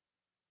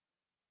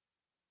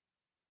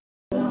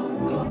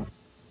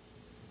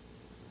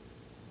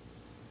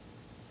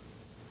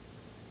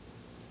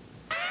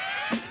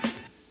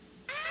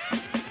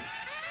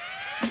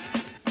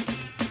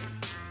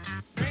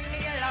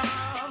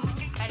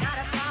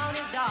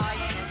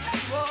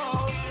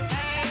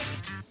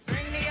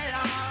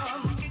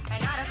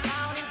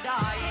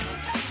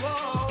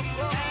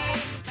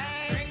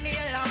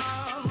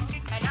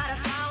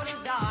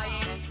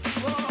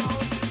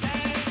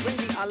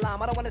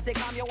 I don't wanna stay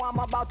calm, yo, I'm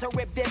about to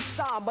rip this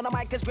song. When the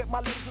mic is ripped,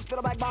 my lyrics will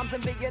spill like bombs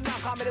in Vietnam.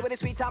 Comedy with a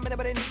sweet time,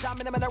 anybody need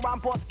time, anybody rhyme,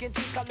 poor skin,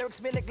 teeth, cut lyrics,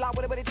 spin it, glide,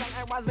 whatever they tongue,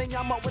 and rise, me,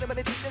 I'm up, whatever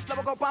they teach, this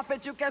lyrical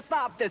prophet, you can't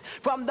stop this.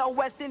 From the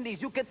West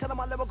Indies, you can tell them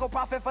I'm a lyrical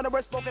prophet from the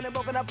word spoken and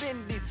broken up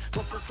Indies.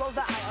 Books and scrolls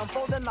that I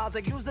unfold and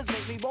logic, use this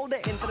make me bolder,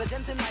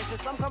 intelligent and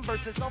nice, some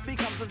converts, some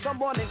becomes a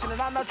stubborn nation, and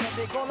I'm not trying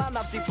to go on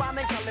up,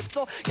 defining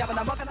calypso, gavin,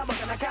 I'm bucking,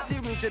 I cap the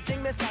root, your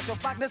thing, this not your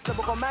flock, this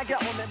lyrical mag,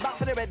 your own, and back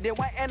for the red, the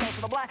white, and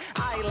also the black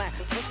island,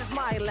 which is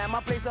my land,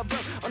 my place of birth.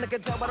 On the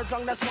guitar by the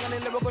tongue that's swung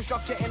in lyrical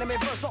structure, enemy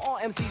verse. So all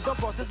MCs don't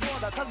cross this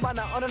border, cause by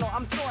now, I don't know,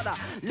 I'm sorta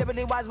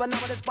liberty wise, but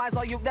now I despise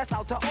all you that's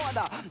out to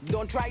order.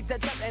 Don't try to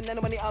touch and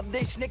then when you up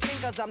this snicking,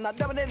 cause I'm not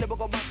doing it,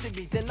 lyrical boxy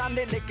beating, I'm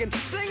the licking.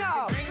 Sing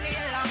out! Bring me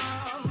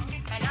along,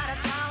 and now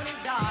the sound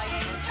is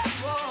dying.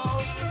 Whoa,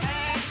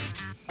 hey,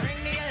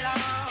 bring me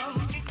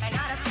along, and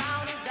now the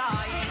sound is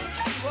dying.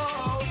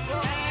 Whoa,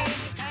 hey,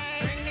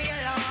 bring me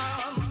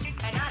along,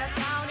 and now the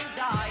sound is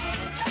dying.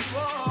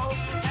 Whoa,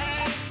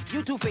 hey.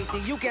 two-faced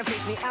me, you can't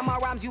face me. And my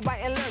rhymes you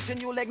bite and learn,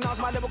 and you'll acknowledge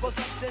my lyrical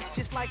substance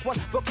just like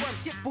one. But firm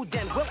chip food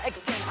then will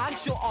extend. I'm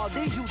sure all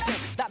these you then.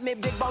 That may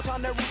big bout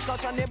on the roots,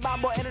 scotch on the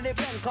bamboo, and it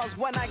depends. Cause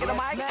when I get a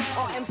mic,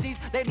 all MCs,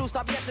 they do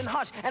stop yet and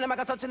hush. And I'm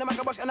gonna touch and I'm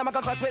gonna brush and I'm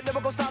gonna clutch with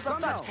lyrical styles of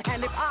such.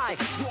 And if I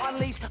do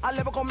unleash a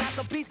lyrical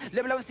masterpiece,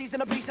 lyrical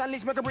season a piece,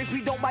 unleash, make a brief,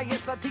 we don't buy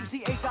it, so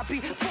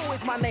TCHIP. Fool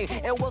is my name,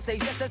 and we'll say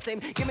just the same.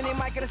 Give me the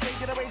mic and the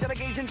stage, and the range of the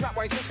gauge and drop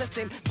where it's just the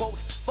same. Both,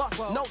 but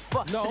no,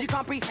 but did you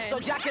comprehend? So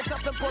jack it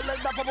up and pull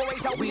it up,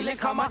 raise out, wheel and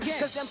come again.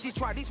 Cause MCs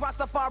try these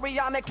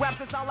Rastafarianic raps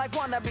that sound like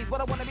wannabes.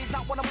 What I wanna be,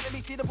 not what I wanna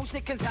be. See the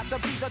Bushnickens have to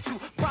be the true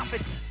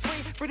prophets.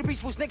 Free to be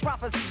Bushnick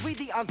prophecies. We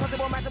the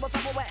untouchable, matchable,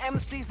 simple with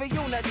MCs for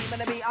unity.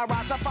 Gonna be a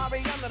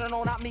Rastafarian,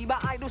 no, not me,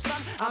 but I do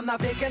son. I'm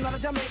not faking, not a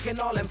Jamaican.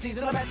 All MCs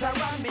are the better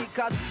run me,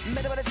 cause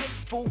middle of the tip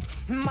fool,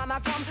 man I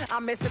come.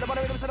 I'm missing the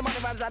money, the money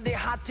rhymes and they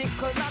hot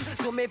tickle none.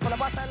 To me full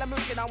of a style, I'm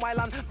looking on while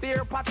on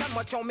beer pot and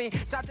much on me.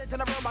 Chat it in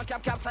the room and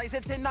capsize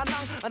it in a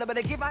nung. And I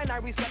better give I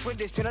respect with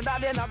this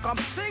Trinidad and I come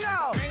sing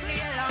out. Bring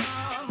me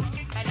along,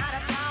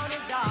 another town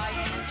is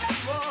dying.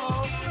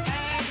 Whoa,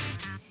 hey.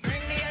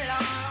 Bring me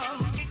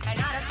along,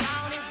 another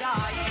town is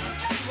dying.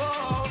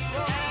 Whoa,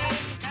 hey,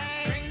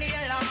 hey. Bring me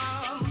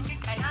along,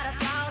 another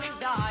town is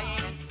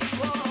dying.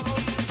 Whoa,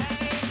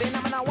 hey.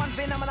 Phenomenon 1,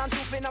 phenomenon 2,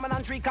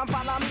 phenomenon 3, come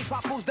follow me.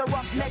 Papoose the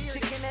roughneck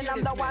chicken and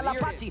I'm the wild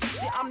Apache.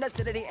 See, I'm the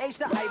C to the H,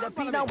 the I, the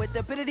P, now with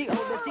the P to the O,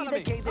 the C,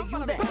 the K, the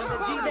U, the M, the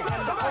G, the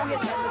M, the O,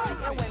 yes, and the C.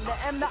 And when the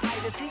M, the I,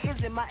 the C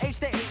is in my H,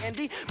 the A, and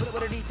D. Put it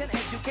with a D, and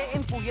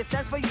educating fool, yes,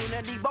 stands for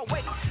unity. But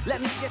wait,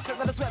 let me get to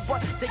the sweat, but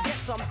to get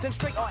something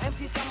straight. All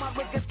MCs come out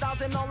with good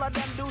styles and all of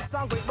them do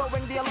sound great. But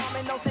ring the alarm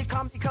and don't say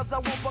come because I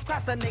won't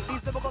procrastinate.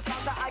 These lyrical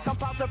sounds that I come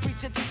proud to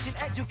preach and teach and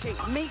educate.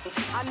 Me,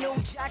 I knew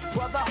Jack,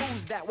 brother,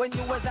 who's that? When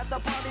you was at the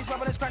parties,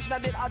 rubbing and scratching, I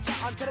did a chat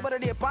until the body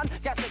dip on.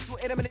 Got sent to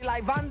 8 minute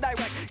live on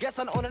direct. Yes,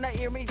 I'm on and I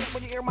hear me.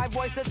 When you hear my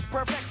voice, it's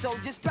perfect. So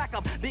just back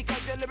up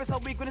because your lyrics so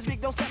weak when you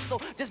speak, don't step. So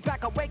just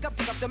back up, wake up,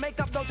 take up the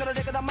makeup, don't try to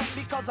dig it the mic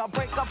because I'll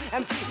break up.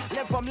 MC,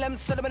 live from limbs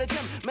to the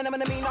gym.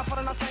 Minimum mean, I'm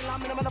putting a sign,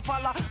 I'm minimum to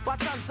follow.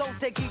 But so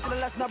take heed to the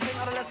lesson, I bring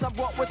out a lesson of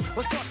what was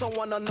taught to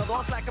one another.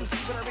 It's like MC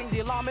when I ring the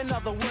alarm. In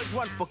other words,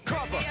 run for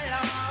cover.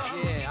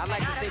 Yeah, I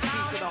like to say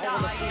peace to the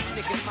whole of Food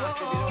Stick and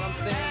Monster, you know what I'm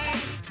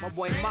saying? My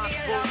boy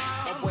Moscow,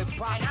 my boy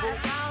Pop-Fu,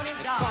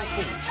 and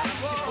Kung-Fu.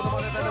 Shit for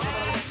the mother,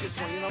 this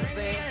one, you know what I'm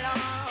saying?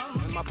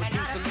 And my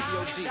producer,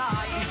 Leo G.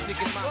 Food Stick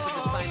and Monster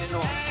is signing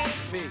off.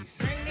 Peace.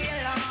 Bring me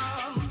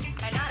along,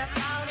 another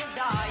town is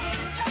dying.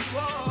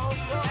 Whoa,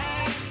 whoa,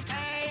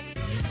 hey,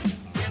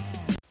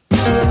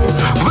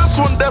 This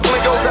one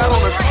definitely goes out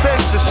on a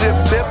censorship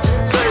tip.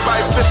 So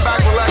everybody sit back,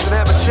 relax, and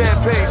have a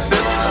champagne sip.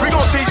 We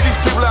gonna teach these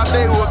people out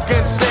there who are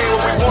against saying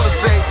what we wanna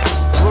say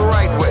the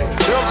right way.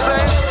 You know what I'm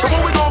saying? So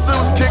what we gonna do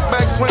is kick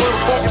back, swing a little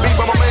funky beat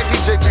by my man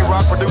DJ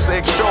P-Rock, producer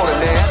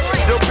extraordinaire.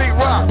 Yo,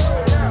 P-Rock,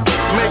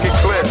 make it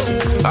clear.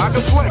 I can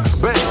flex,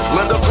 bang,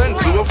 lend a pen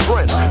to a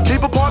friend.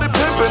 Keep a party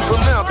pimpin'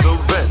 from now till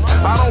then.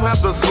 I don't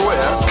have to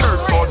swear,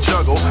 curse, or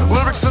juggle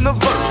lyrics in the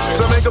verse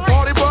to make a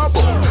party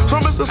bubble. So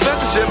Mr.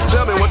 Censorship,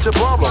 tell me what's your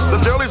problem.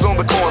 There's girlies on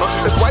the corner,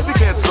 if wifey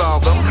can't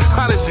solve them,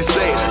 how does she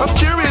say it? I'm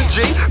curious,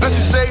 G, does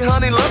she say,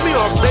 honey, love me,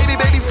 or baby,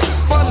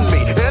 fun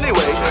me?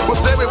 Anyway, we'll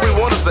say what we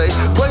wanna say,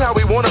 play how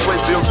we wanna play,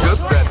 feels good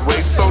that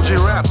way, so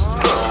G-Rap.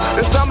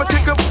 It's time to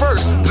kick up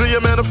first, do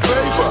your man a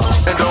favor,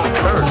 and don't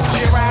curse.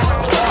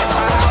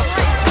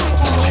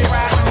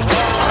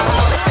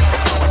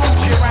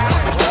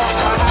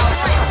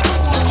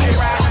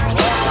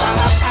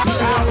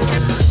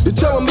 You're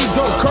telling me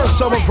don't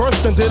curse, I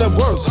reversed and did it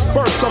worse.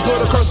 First, I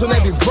put a curse in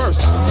every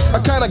verse. I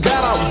kinda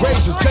got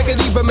outrageous. Check it,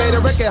 even made a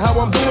record how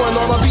I'm doing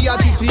all my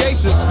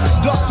B-I-T-C-H's.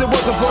 Ducks, it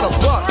wasn't for the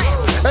bucks.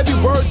 Every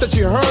word that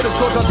you heard is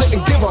cause I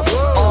didn't give up.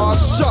 Aw,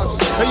 shucks.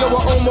 And yo,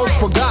 I almost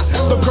forgot.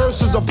 The curse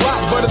is a block,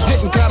 but it's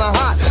getting kinda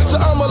hot. So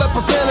I'ma let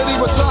profanity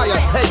retire.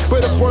 Hey,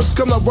 but if worse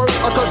come to worse,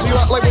 I'll curse you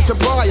out like with your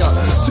plier.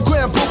 So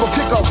Grand Pooh will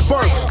kick up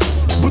first.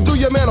 But do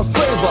your man a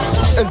favor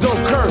and don't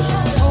curse.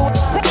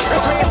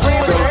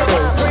 Don't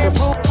curse.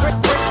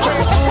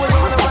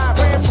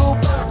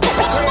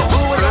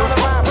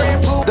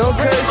 Don't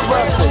curse,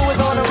 Russell.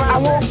 I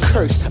won't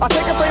curse. I'll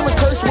take a famous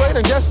curse word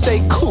and just say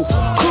coof.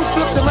 Coof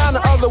flipped around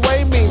the other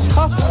way means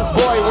huh.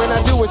 Boy, when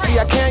I do it, see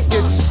I can't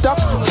get stuck.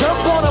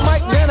 Jump on a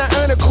mic, then I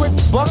earn a quick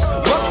buck.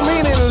 Buck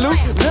meaning loot.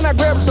 Then I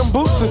grab some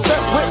boots and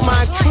step with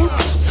my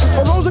troops.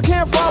 For those who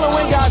can't follow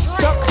and got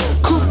stuck,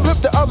 coof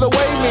flipped the other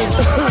way means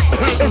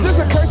is this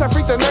a curse? I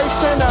freaked the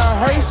nurse in a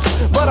hearse,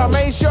 but I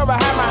made sure I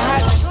had my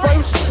hat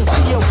first.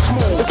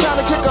 It's time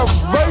to kick a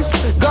verse.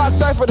 God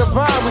cipher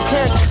divine, we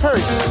can't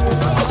curse.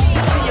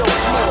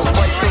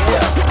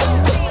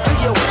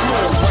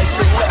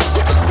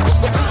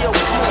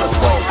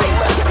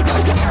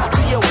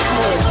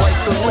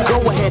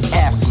 Go ahead,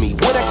 ask me.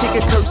 Would I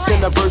kick a curse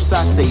in a verse?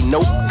 I say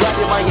no. Grab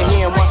you by your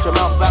hand, wash your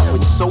mouth out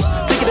with soap.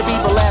 Thinking to be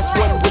the last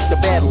one with the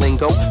bad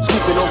lingo.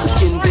 Scooping over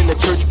skins in the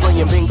church,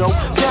 playing bingo.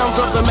 Sounds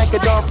of the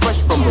Macadon fresh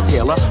from the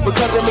tailor.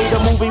 Because I made a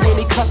movie when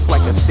he cussed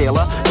like a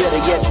sailor.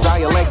 Better yet,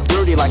 dialect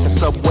dirty like a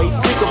subway.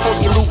 Freak a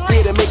funky loop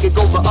here to make it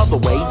go the other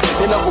way.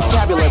 In a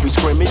vocabulary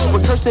scrimmage,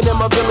 because Cursing in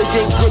my village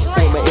ain't good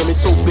for my image,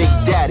 so Big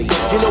Daddy,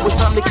 you know it's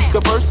time to kick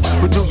a verse,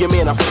 but do your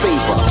man a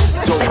favor,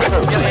 don't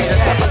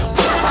curse.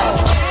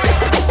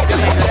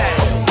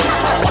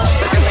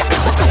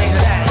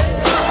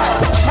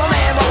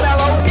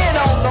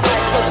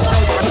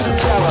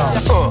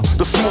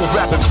 The smooth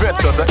rap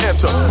inventor to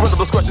enter. Run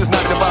those questions not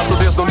devised, so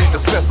there's no need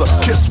to censor.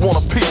 Kids wanna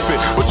peep it,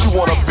 but you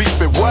wanna beep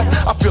it. What?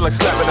 I feel like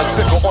slapping a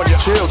sticker on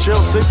your chill,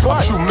 sick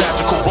butt. True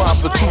magical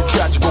rhymes are too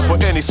tragical for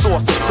any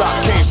source to stop.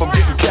 Came from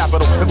getting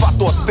capital. If I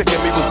thought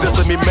sticking me was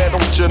dissing me, man,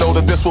 don't you know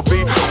that this would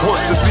be worse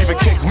than Stephen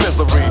King's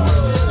Misery?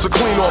 So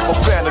clean off of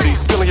vanity,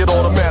 stealing it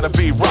all the man to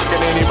be.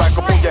 Rocking any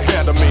microphone you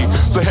hand to me.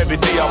 So heavy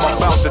D, I'm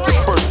about to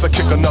disperse. I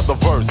kick another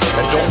verse,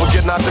 and don't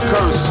forget not to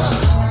curse.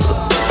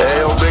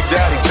 Hey, yo, Big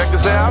Daddy, check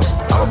this out.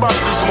 I'm about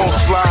to do some old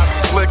slide,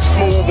 slick,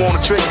 smooth on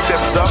the tricky tip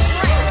stuff.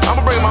 I'm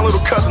gonna bring my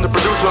little cousin, the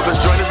producer of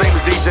this joint. His name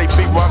is DJ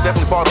Pete Rock,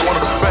 definitely part of one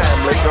of the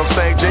family, you know what I'm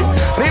saying, G?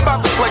 And he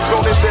about to flex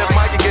on this head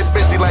mic and get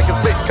busy like his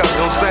big cousin, you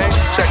know what I'm saying?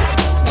 Check it.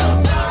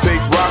 Big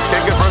Rock,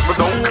 kick it verse, but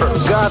don't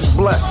curse. God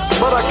bless,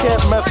 but I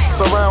can't mess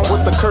around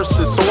with the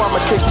curses, so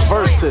I'ma kick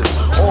verses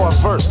or a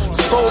verse.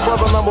 Soul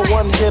brother number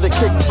one here to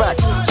kick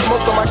facts. Smoke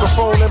the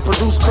microphone and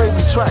produce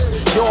crazy tracks.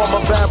 Yo, I'm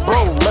a bad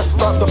bro, let's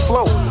start the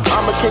flow.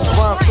 I'ma kick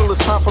rhymes till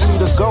it's time for me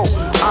to go.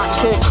 I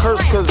can't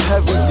curse cause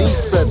Heavy D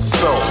said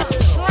so.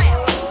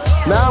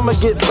 Now I'ma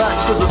get back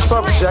to the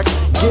subject,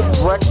 get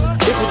wrecked.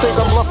 If you think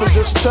I'm bluffing,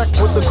 just check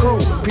with the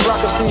crew. P-Rock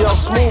and CL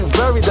Smooth,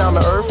 very down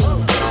to earth,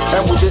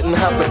 and we didn't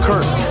have to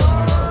curse.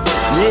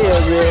 Yeah,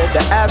 man,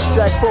 the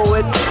abstract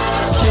poet,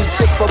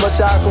 Q-tip from a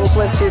Chaco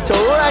Quincy to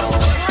wreck.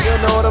 You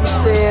know what I'm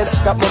saying?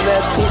 Got my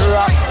man Pete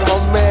Rock, my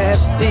man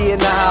D in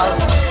the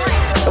house,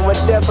 and we're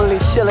definitely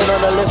chilling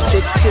on a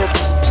lifted tip.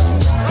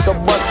 So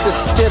bust the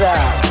skid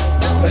out.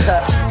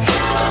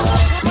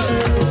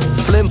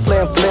 Flim,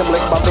 flam, flim,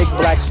 like my big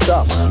black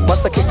stuff.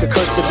 Must I kick a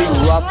curse to be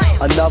rough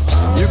enough?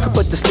 You could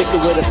put the sticker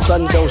where the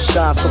sun don't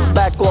shine. So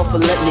back off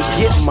and let me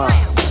get mine.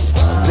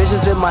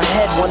 Visions in my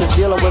head, one is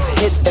dealing with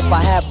hits. If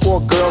I have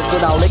 4 girls,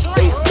 then I'll lick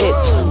 8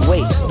 hits.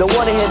 Wait, don't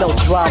wanna hear no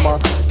drama,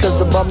 cause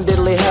the bum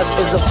diddly have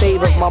is a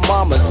fave of my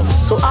mama's.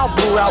 So I'll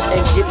brew out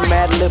and get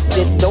mad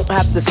lifted. Don't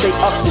have to say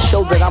up to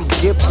show that I'm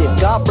gifted.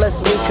 God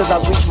bless me cause I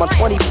reached my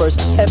 21st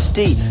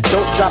FD.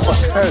 Don't drop a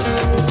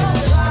curse.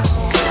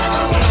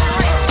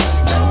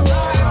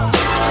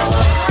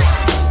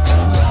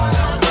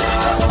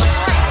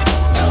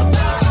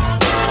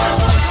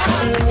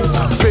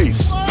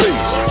 Peace,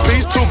 peace,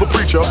 peace to the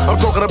preacher. I'm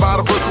talking about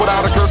a verse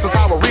without a curse, that's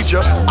how I reach ya.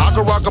 I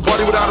can rock a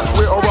party without a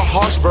swear or a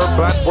harsh verb.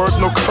 Bad words,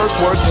 no curse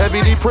words, Heavy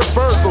D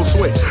prefers, so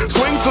swing.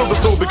 Swing till the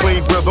soul be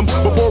clean rhythm.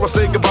 Before I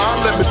say goodbye,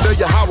 let me tell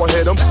you how I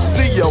hit 'em.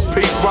 CL,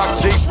 Pete, Rock,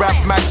 G, Rap,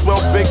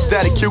 Maxwell, Big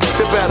Daddy,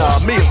 Q-Tip, and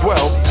me as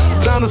well.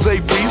 Time to say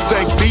peace,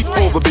 thank Pete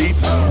for the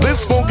beats.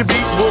 This funky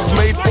beat was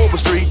made for the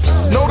streets.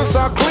 Notice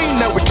how clean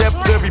that we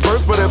kept every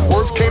verse, but if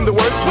worse came to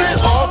worst, we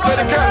all said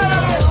it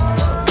again.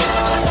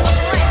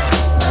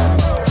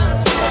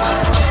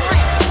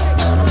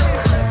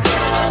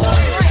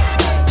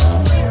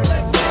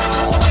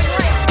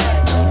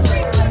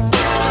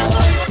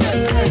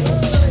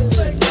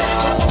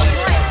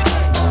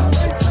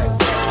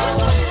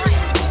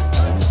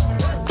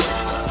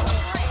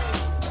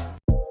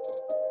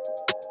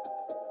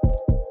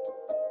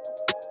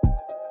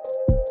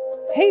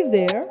 Hey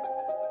there,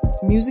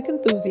 music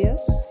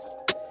enthusiasts.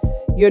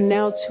 You're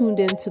now tuned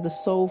in to the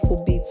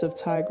soulful beats of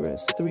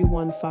Tigress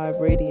 315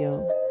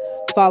 Radio.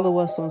 Follow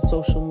us on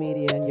social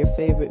media and your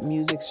favorite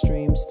music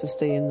streams to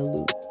stay in the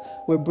loop.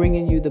 We're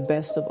bringing you the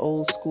best of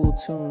old school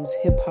tunes,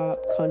 hip hop,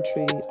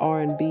 country,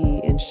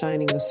 R&B, and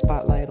shining the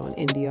spotlight on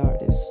indie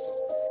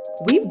artists.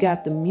 We've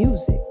got the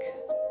music.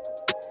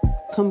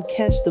 Come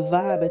catch the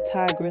vibe at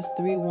Tigress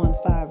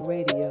 315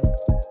 Radio.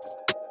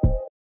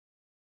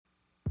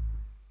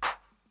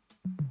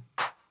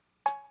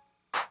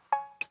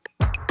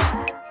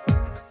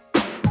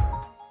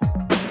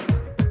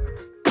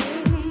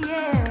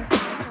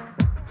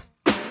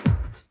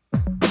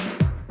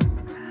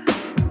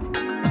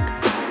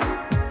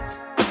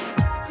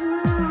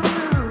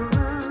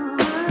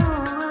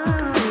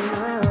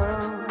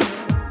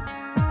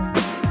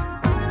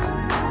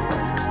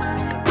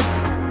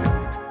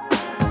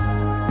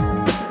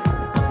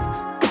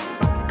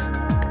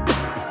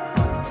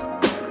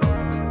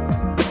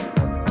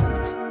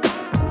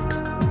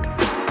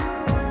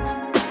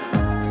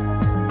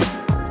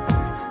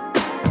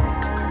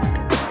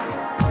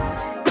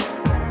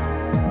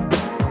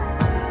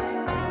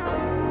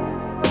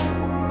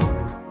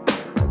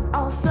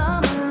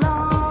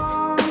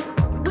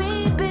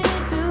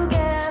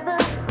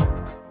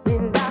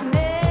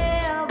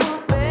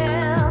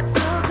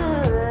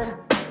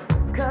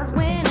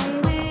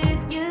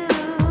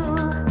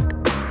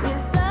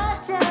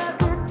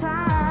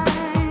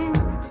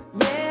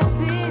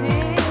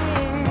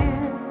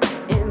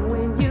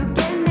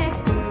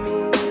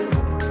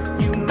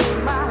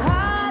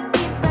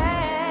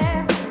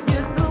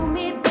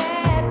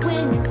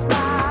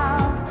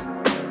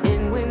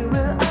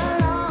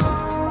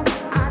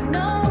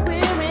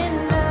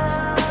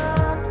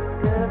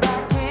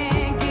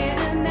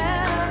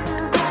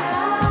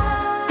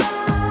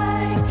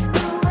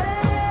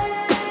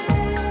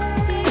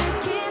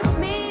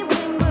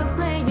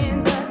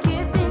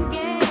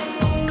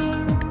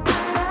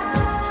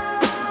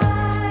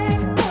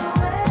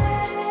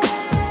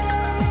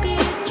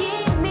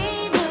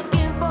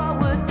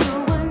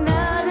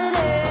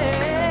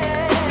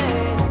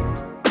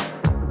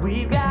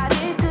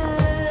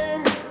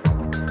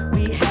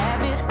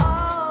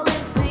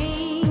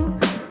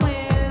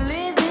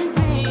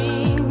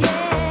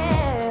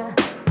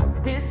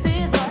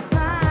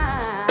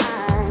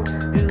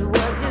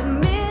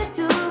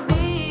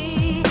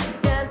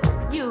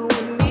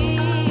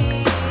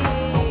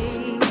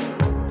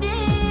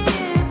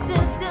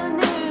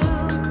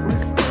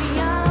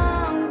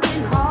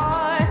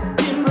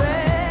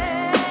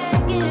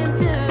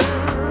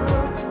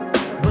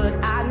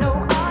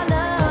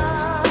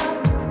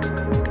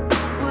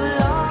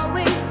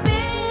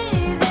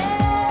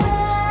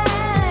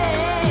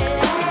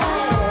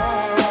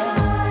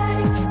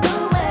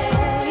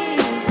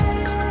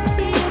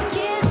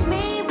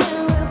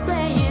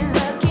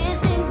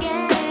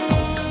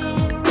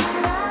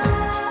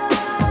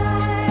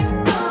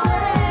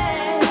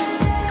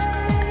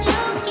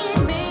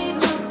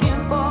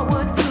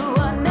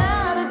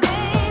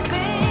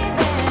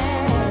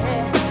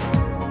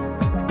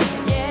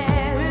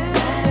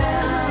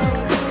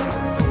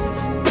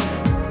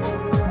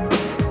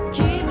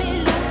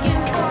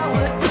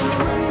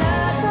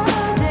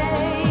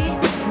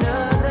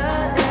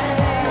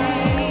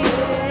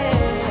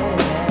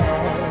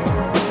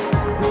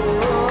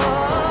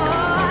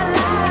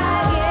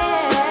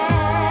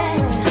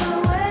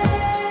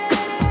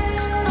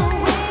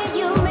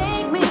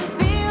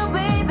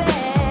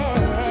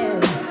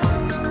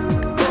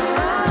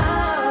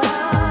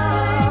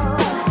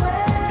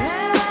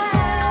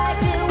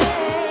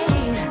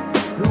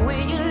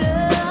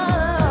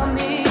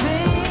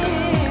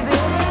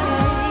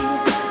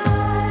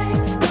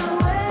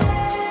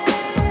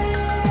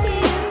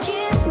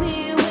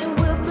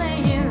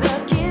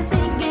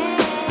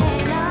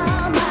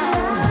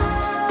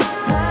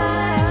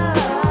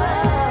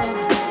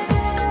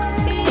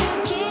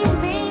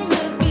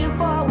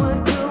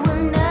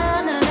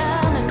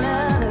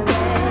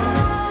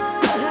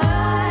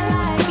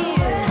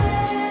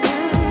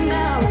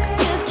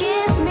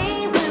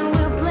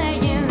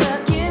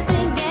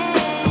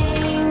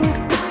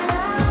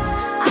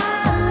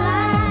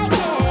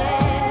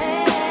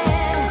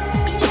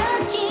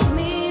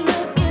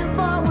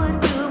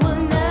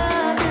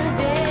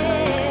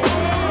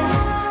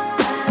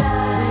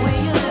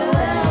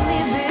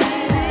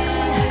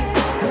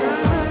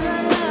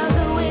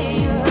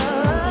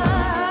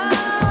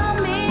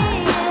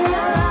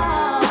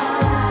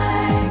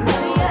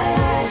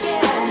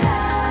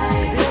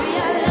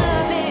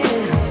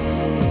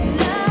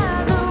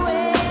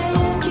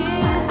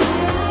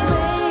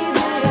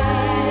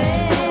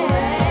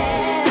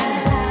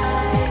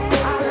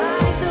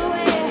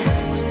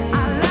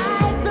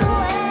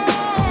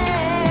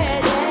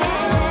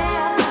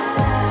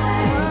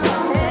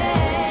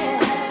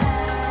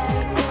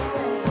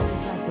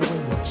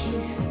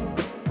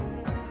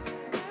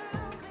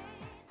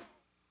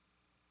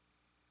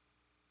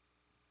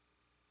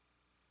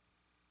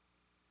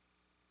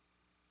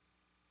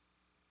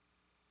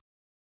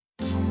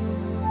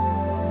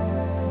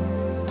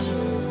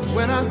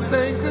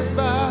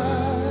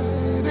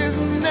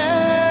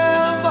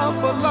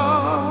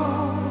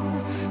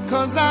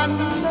 'cause I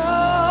know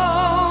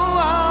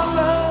our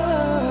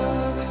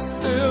love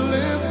still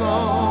lives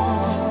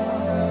on.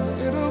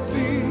 It'll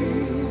be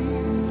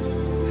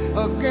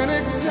again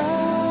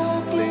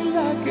exactly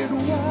like it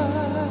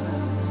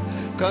was,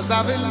 'cause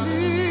I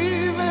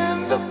believe in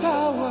the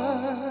power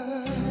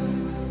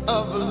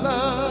of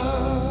love.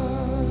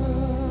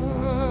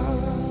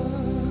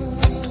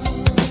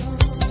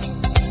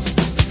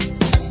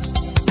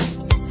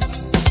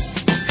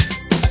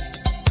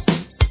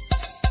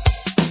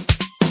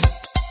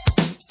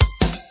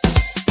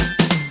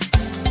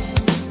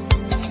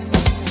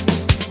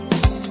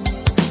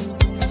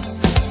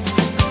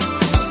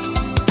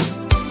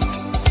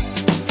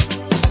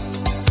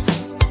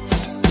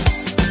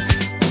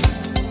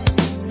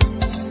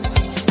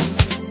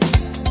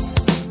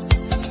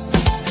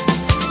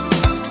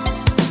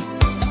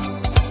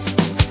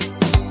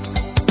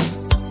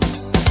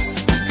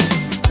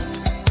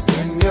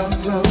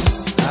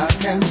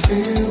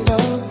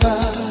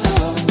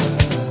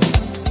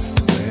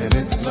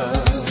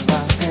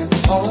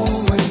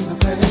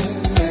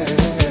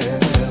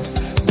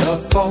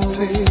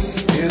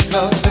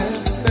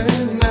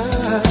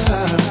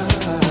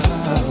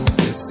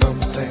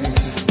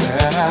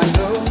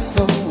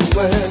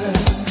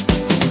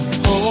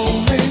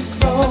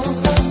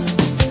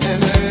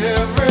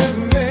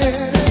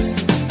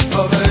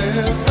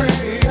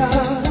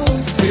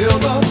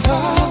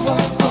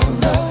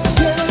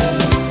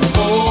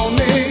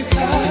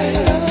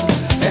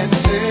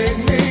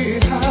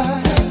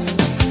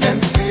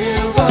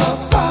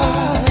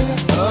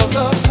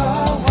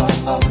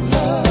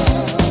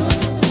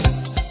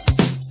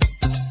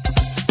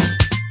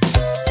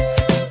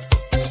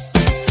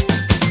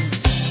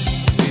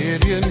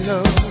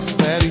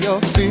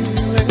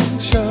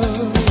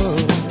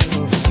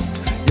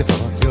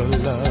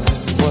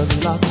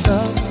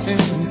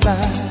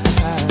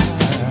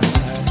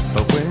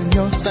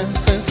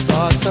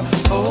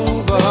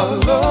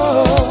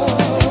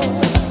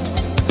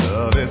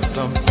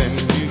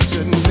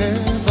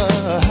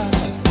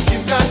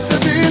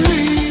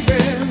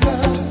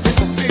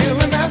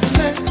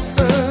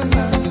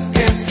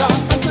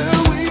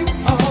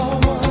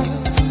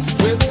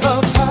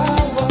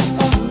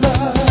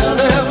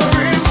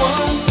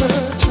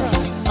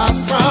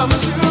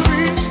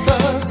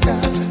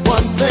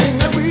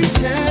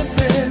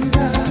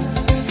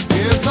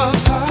 Is the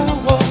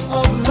power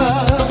of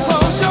love. So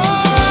close your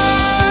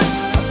eyes.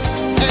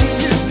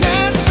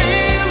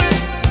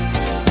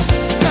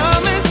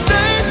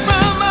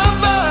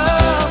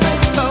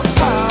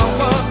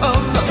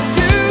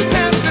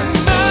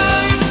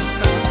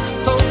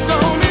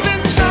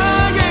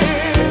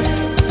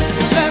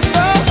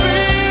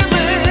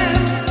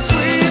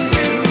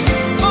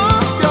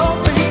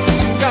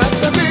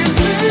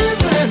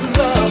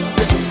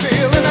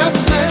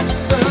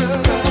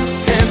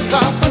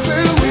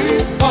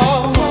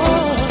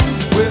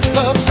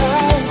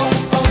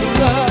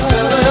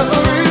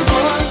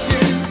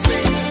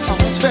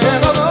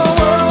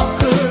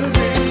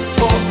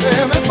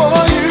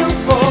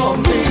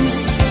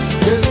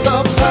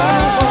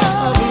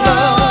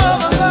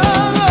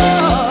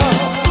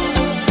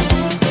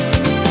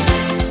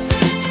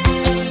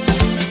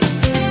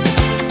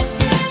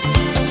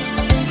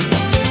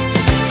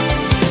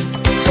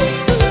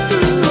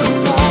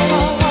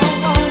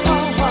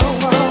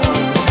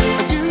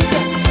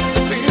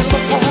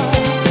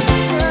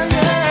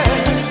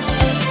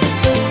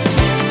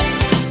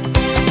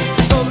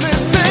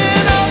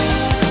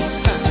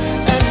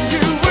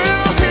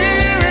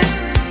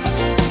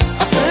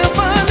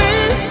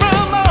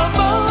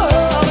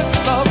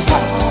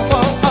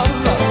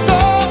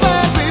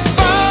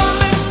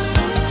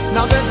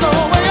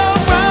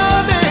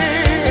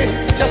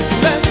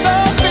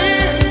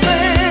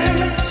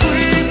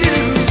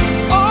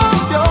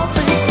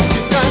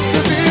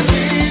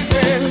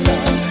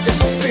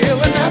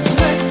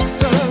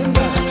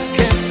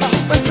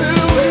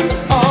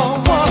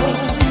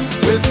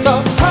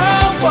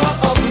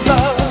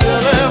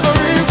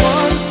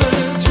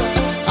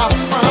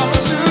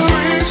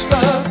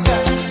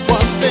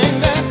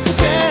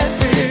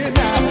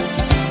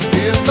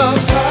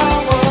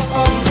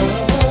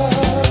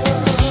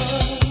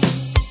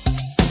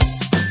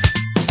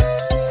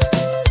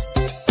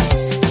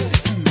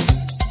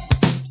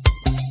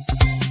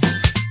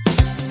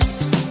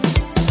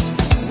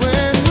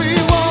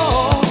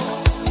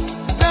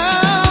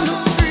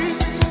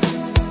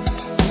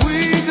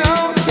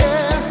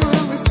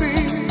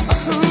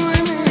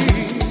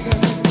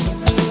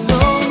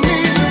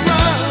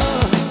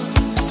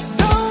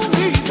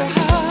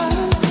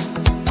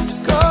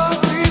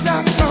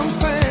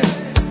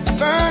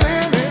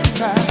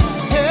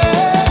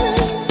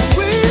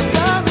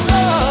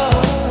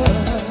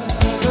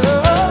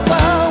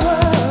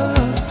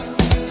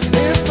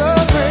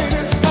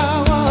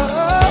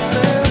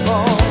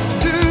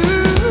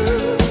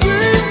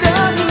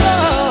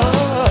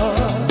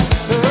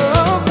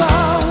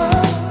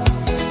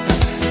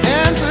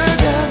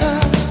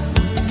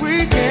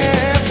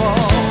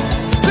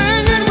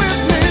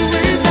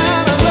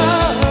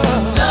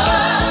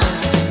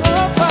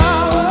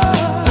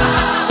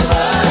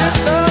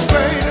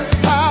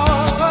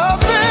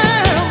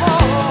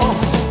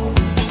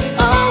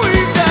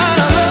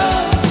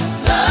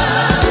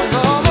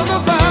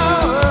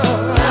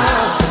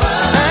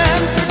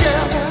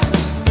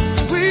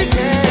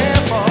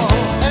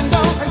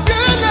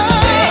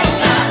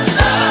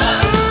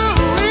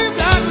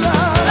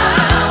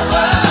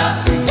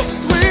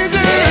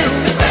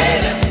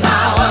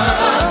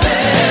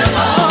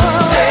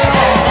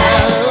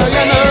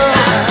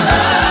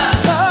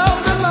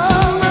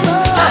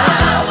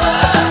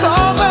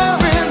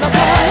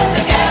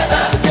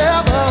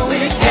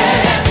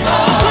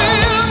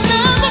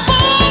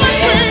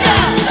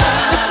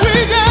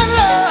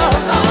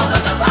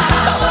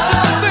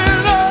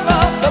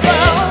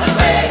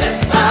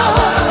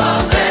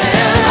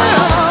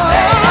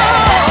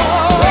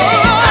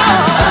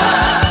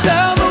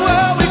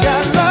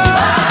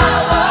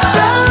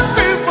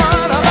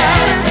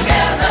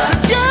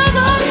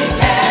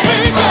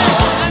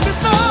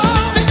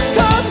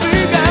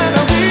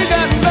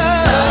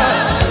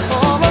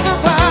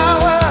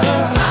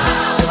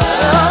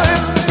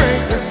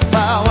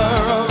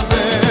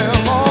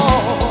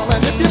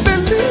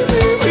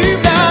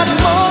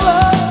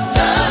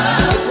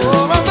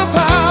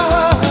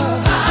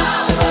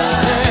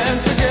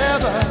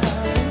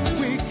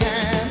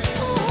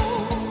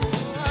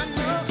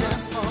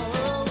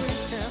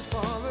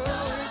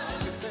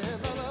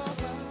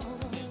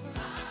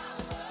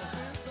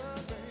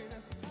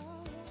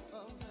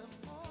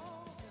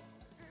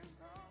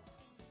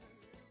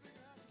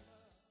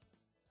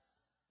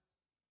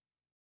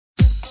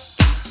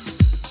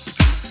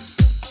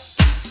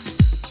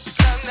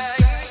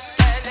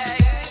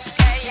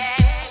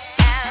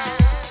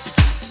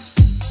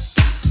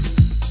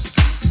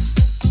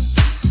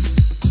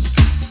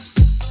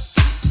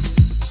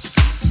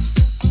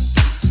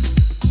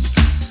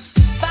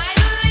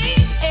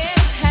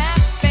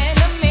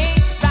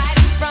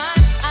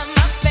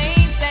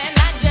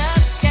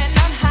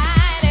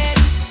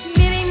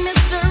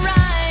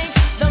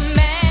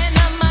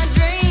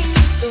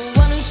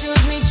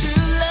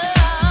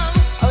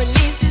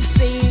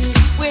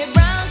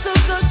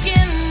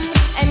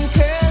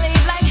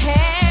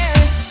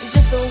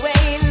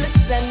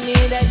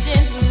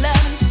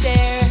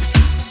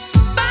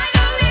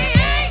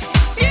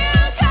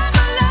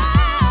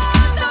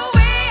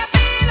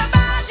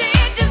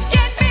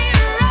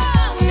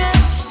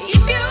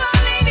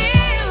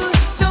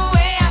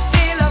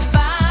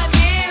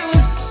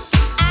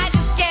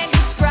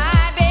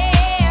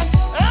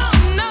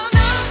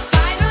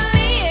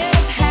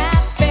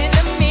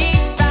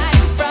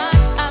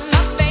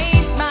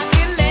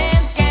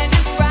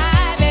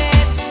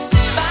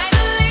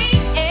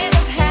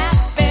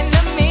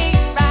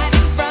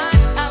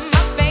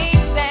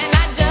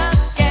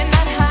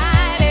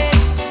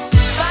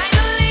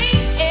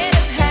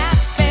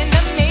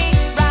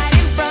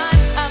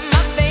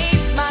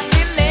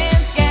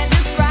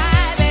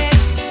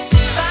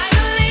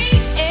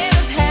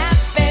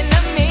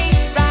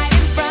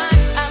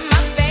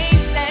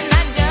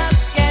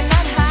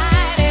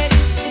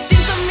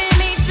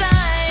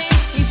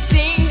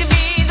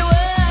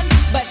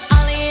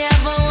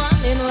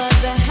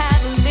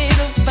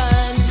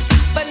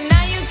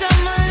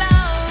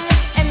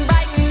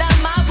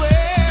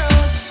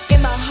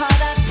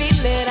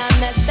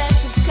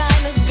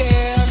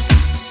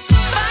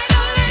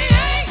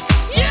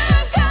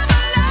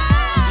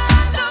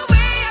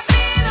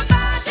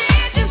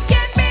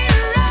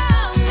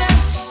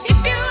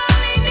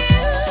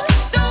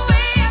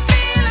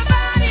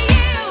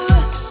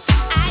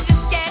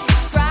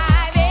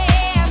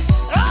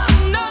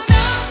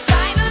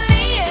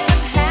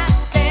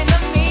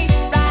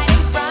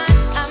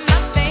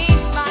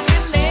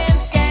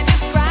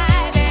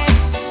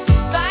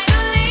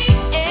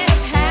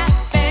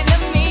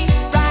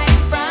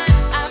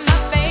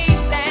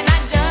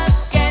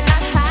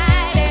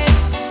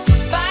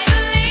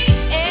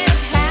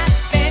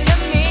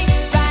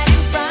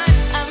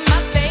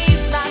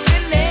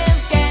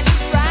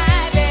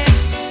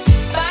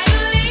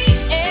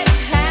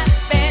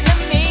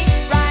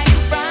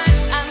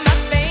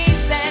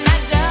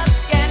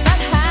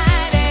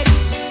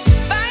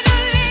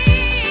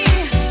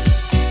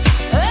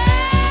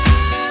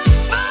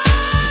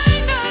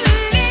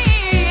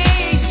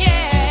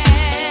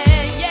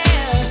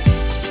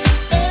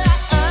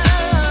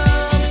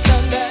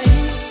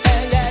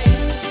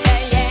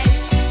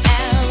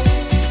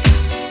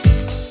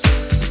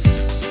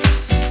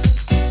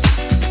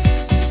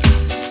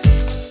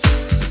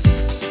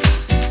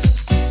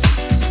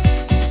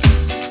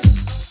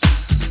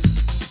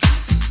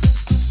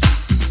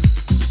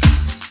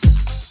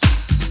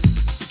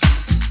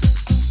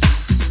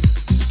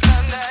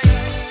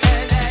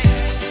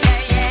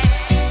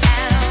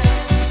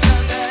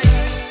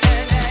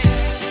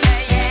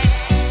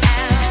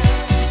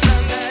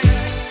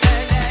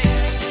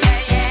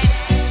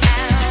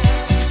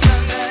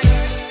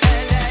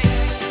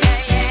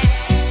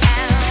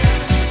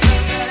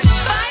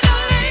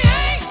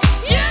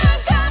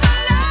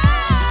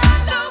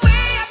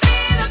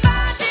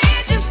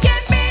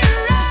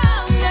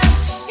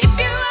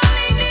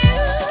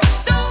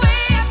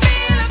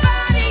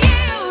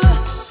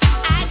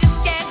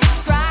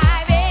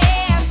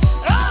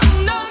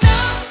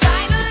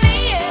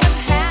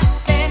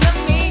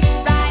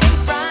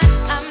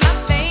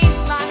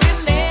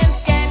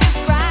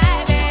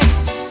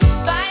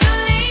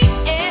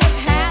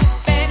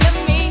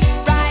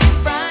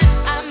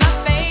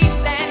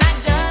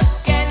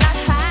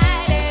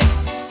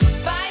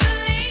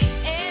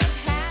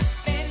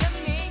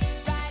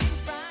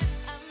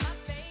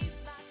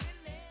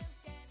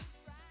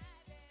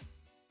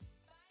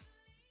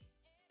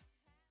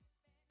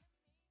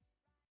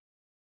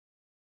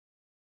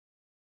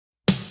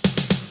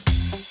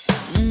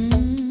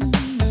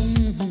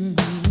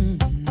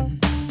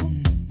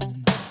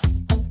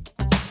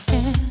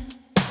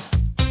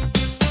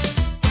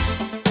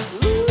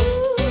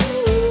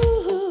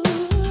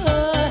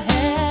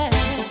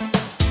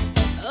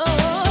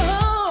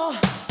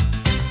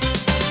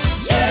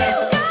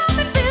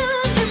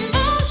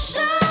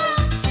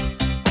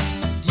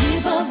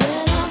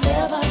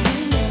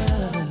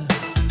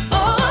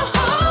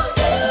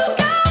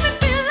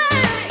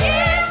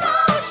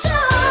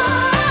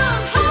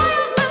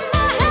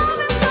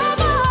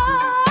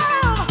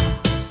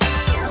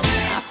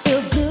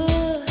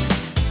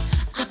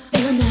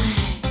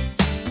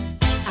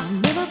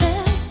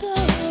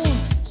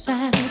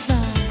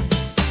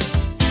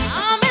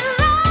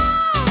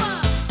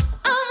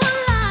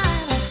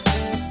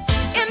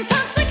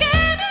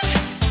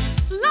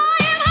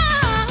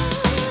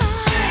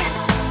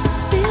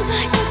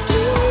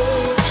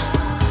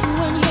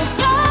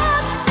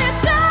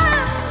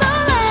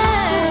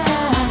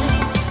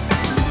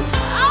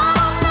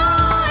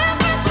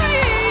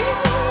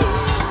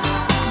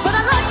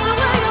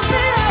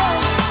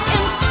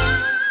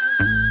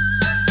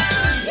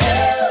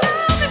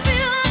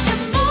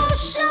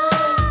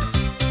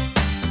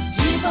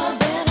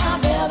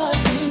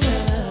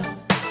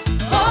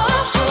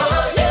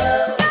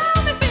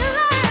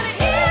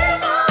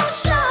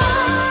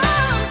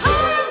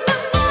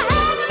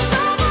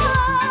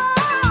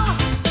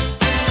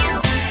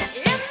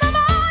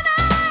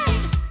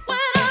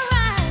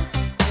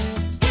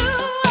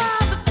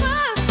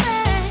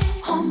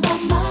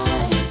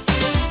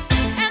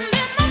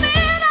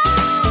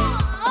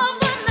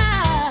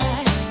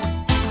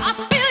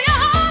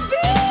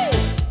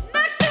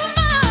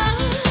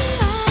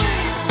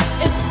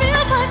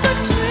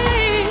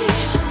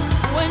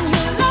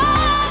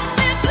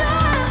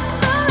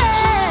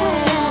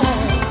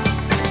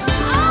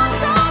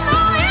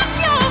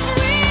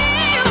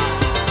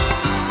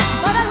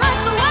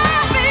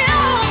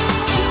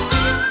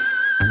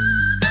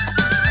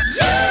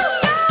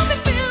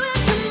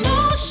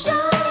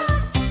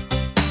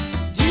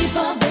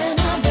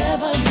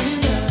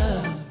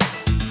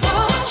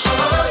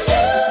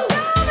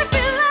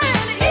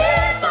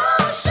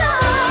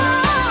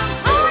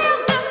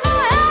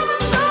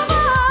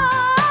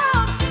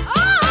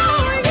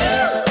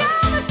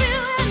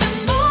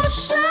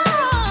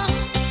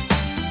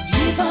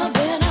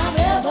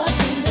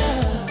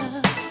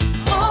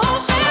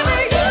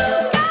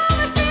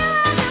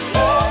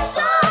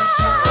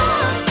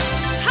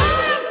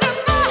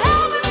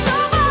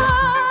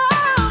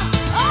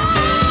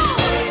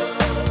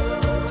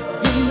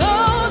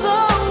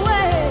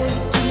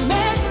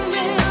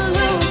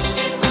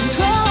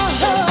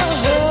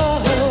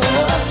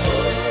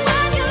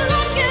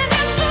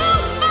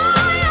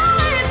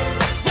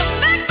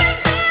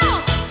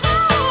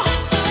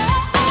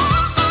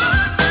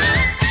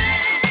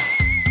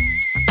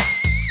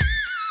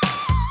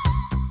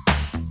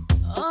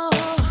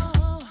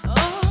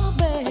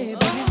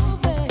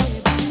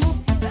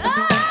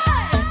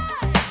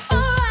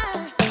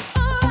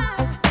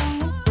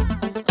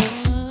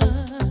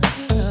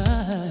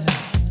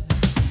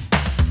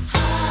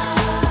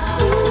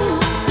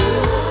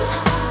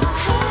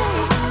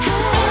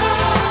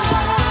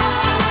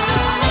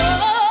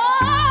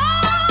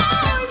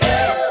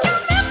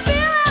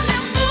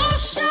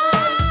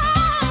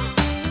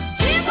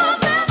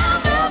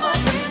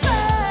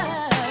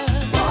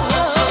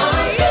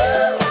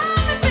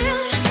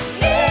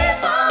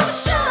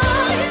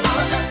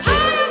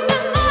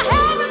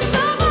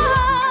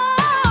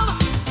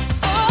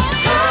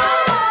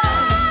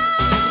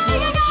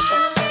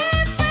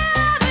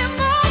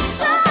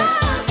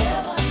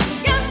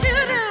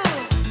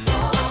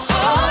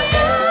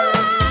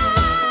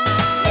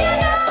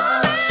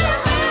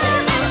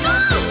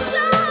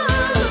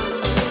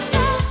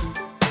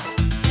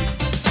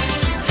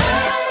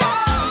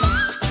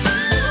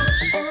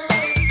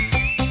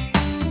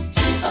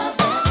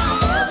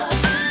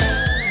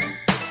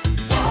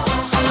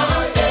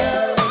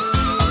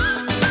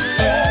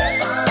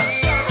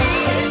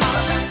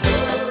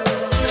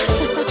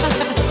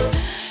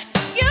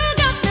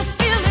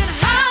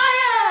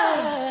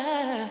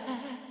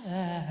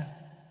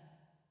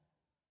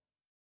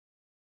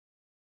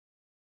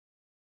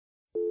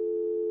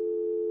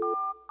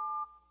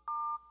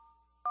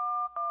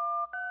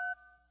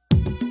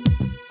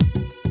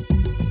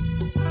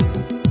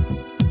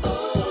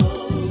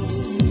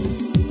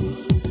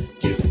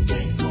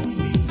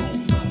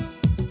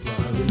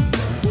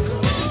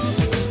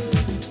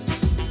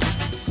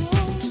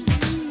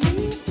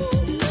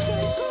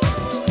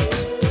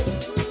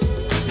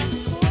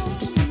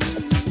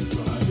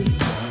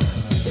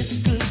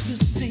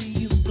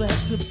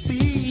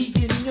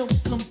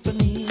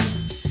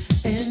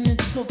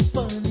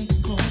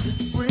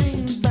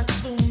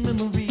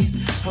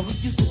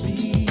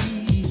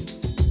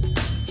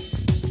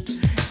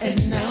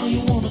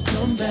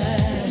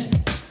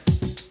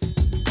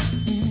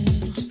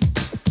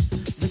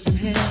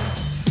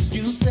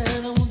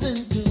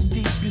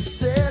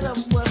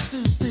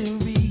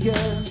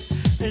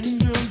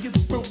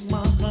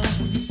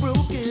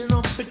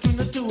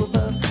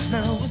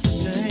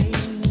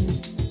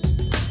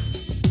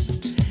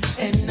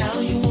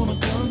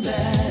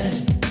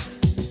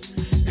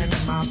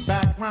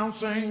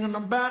 background sing, in the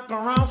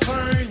background sing.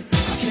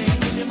 I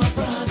can't give you my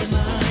private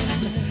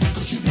lines,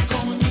 'cause you be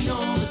calling me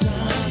all the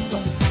time.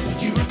 But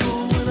you were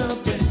going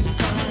up and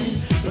fine.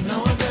 But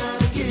now I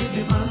gotta give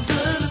you my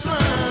service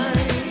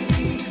line,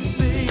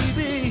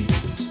 baby.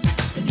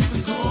 And you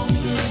can call me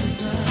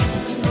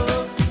anytime.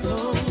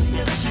 Oh,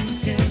 yes you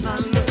can. I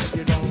love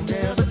you, don't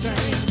ever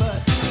change. But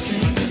I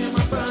can't give you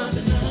my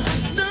private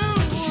line. No,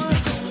 'cause you be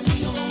calling me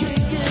all the time.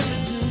 Can't give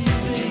it to you,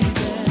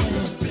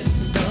 baby.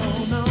 No,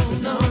 no,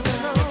 no,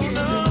 no,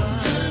 no.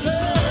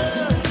 Service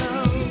line.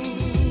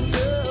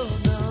 No,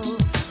 no.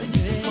 And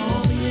you can call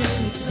me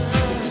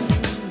anytime.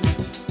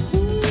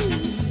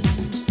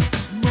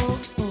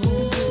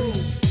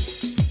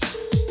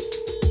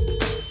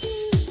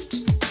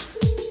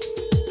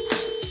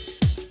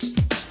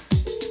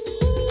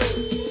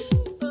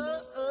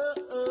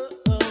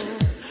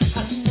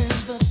 I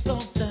never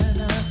thought that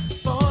I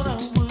thought I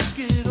would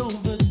get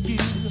over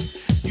you.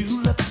 You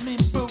left me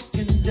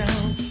broken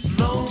down,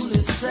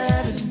 lonely,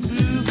 sad and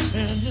blue,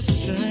 and it's a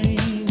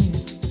shame.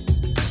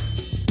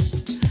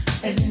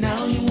 And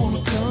now you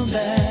wanna come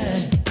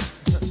back.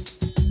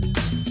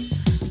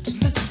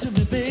 Listen to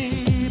me,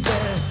 baby.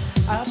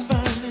 I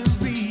finally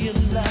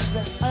realized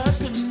that I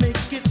could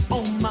make it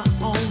on my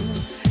own,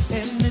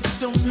 and it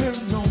don't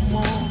hurt no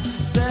more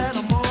that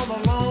I'm all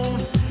alone.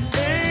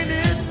 Ain't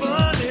it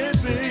funny,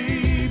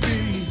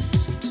 baby,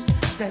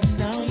 that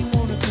now you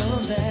wanna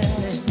come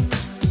back?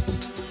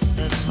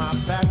 And my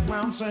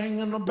background sing,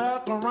 in the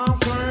background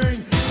sing.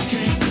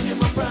 Can't give you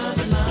my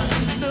private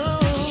line, no.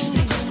 'Cause you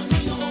be calling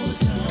me all the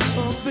time.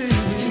 Oh, baby,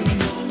 you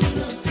going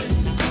up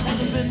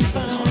and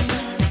fine.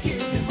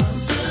 Give you my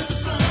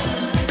service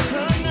line.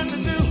 I got to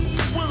do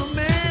what a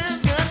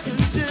man's got to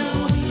do.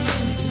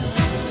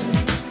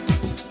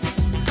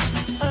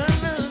 I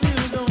love you,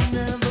 don't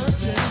ever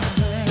change.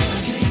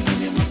 Can't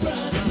give you my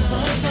private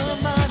line.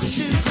 Somebody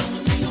shoot,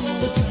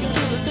 but you can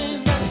do the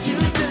things that you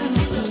do.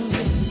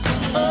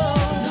 Oh,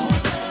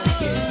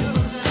 give you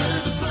my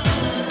service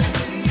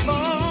line. Oh,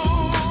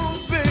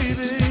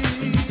 baby,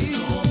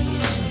 call me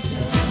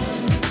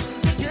anytime.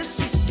 Yes,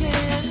 you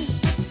can.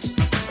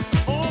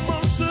 On my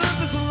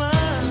service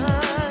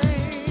line,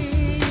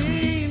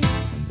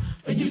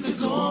 and you can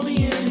call me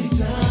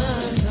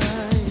anytime.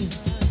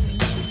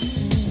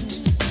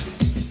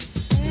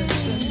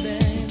 Listen,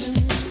 baby,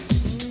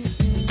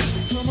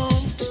 come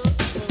on.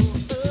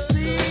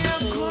 See,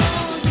 I'll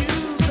call you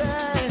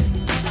back.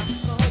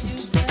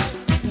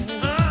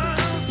 I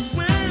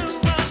swear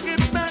I'll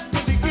get back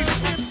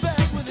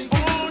with you.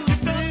 All you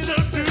got to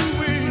do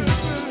is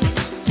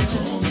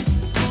call me,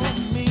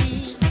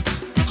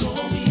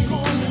 call me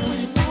when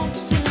you want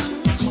to.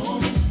 Call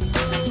me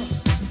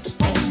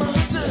on my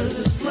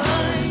service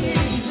line.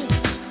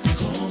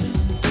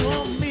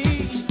 Call me,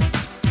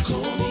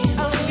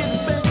 I'll get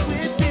back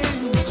with you.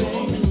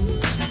 Call me,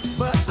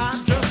 but I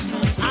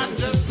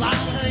just like.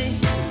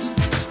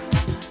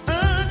 I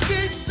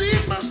can't see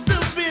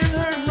myself being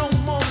hurt no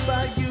more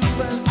by you,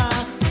 but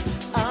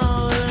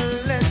I'll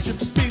let you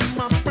be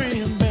my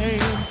friend,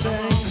 babe.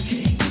 Say,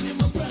 can't give you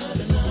my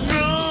private line.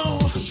 No,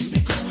 'cause you be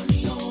calling me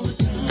all the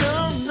time. No,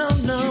 no,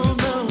 no,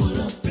 no.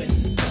 Up and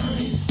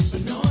fine,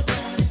 but no, I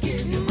gotta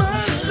give you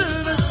my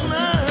service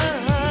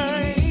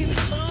line.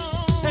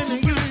 And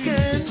you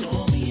can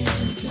call me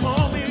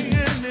anytime.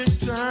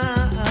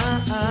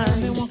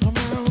 They walk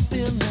around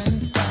feeling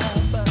sad,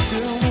 but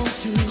girl, won't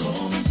you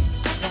call me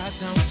right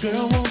now?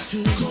 Girl, won't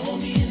you call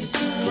me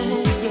anytime? Come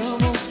on, girl,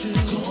 won't you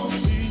call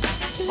me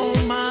on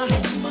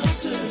my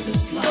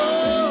service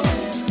line?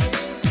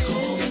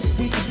 Call me,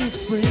 we can be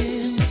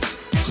friends.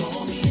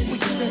 Call me anytime. We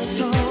can just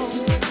talk.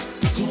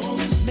 Call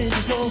me,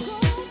 maybe go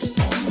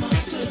on my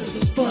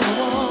service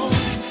line.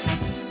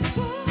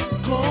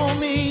 Call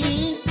me,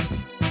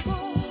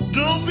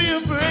 don't be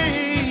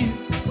afraid.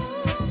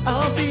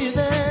 I'll be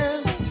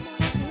there.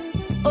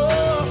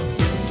 Oh,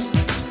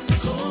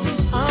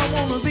 I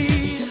wanna be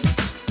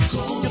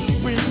your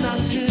friend, not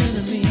your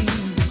enemy.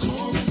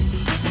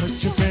 But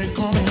you can't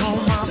call me on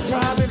my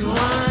private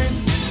line.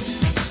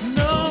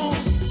 No,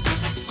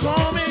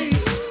 call me.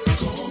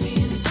 Call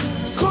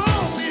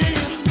me.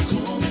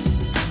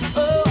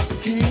 Oh, I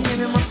can't give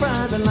you my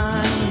private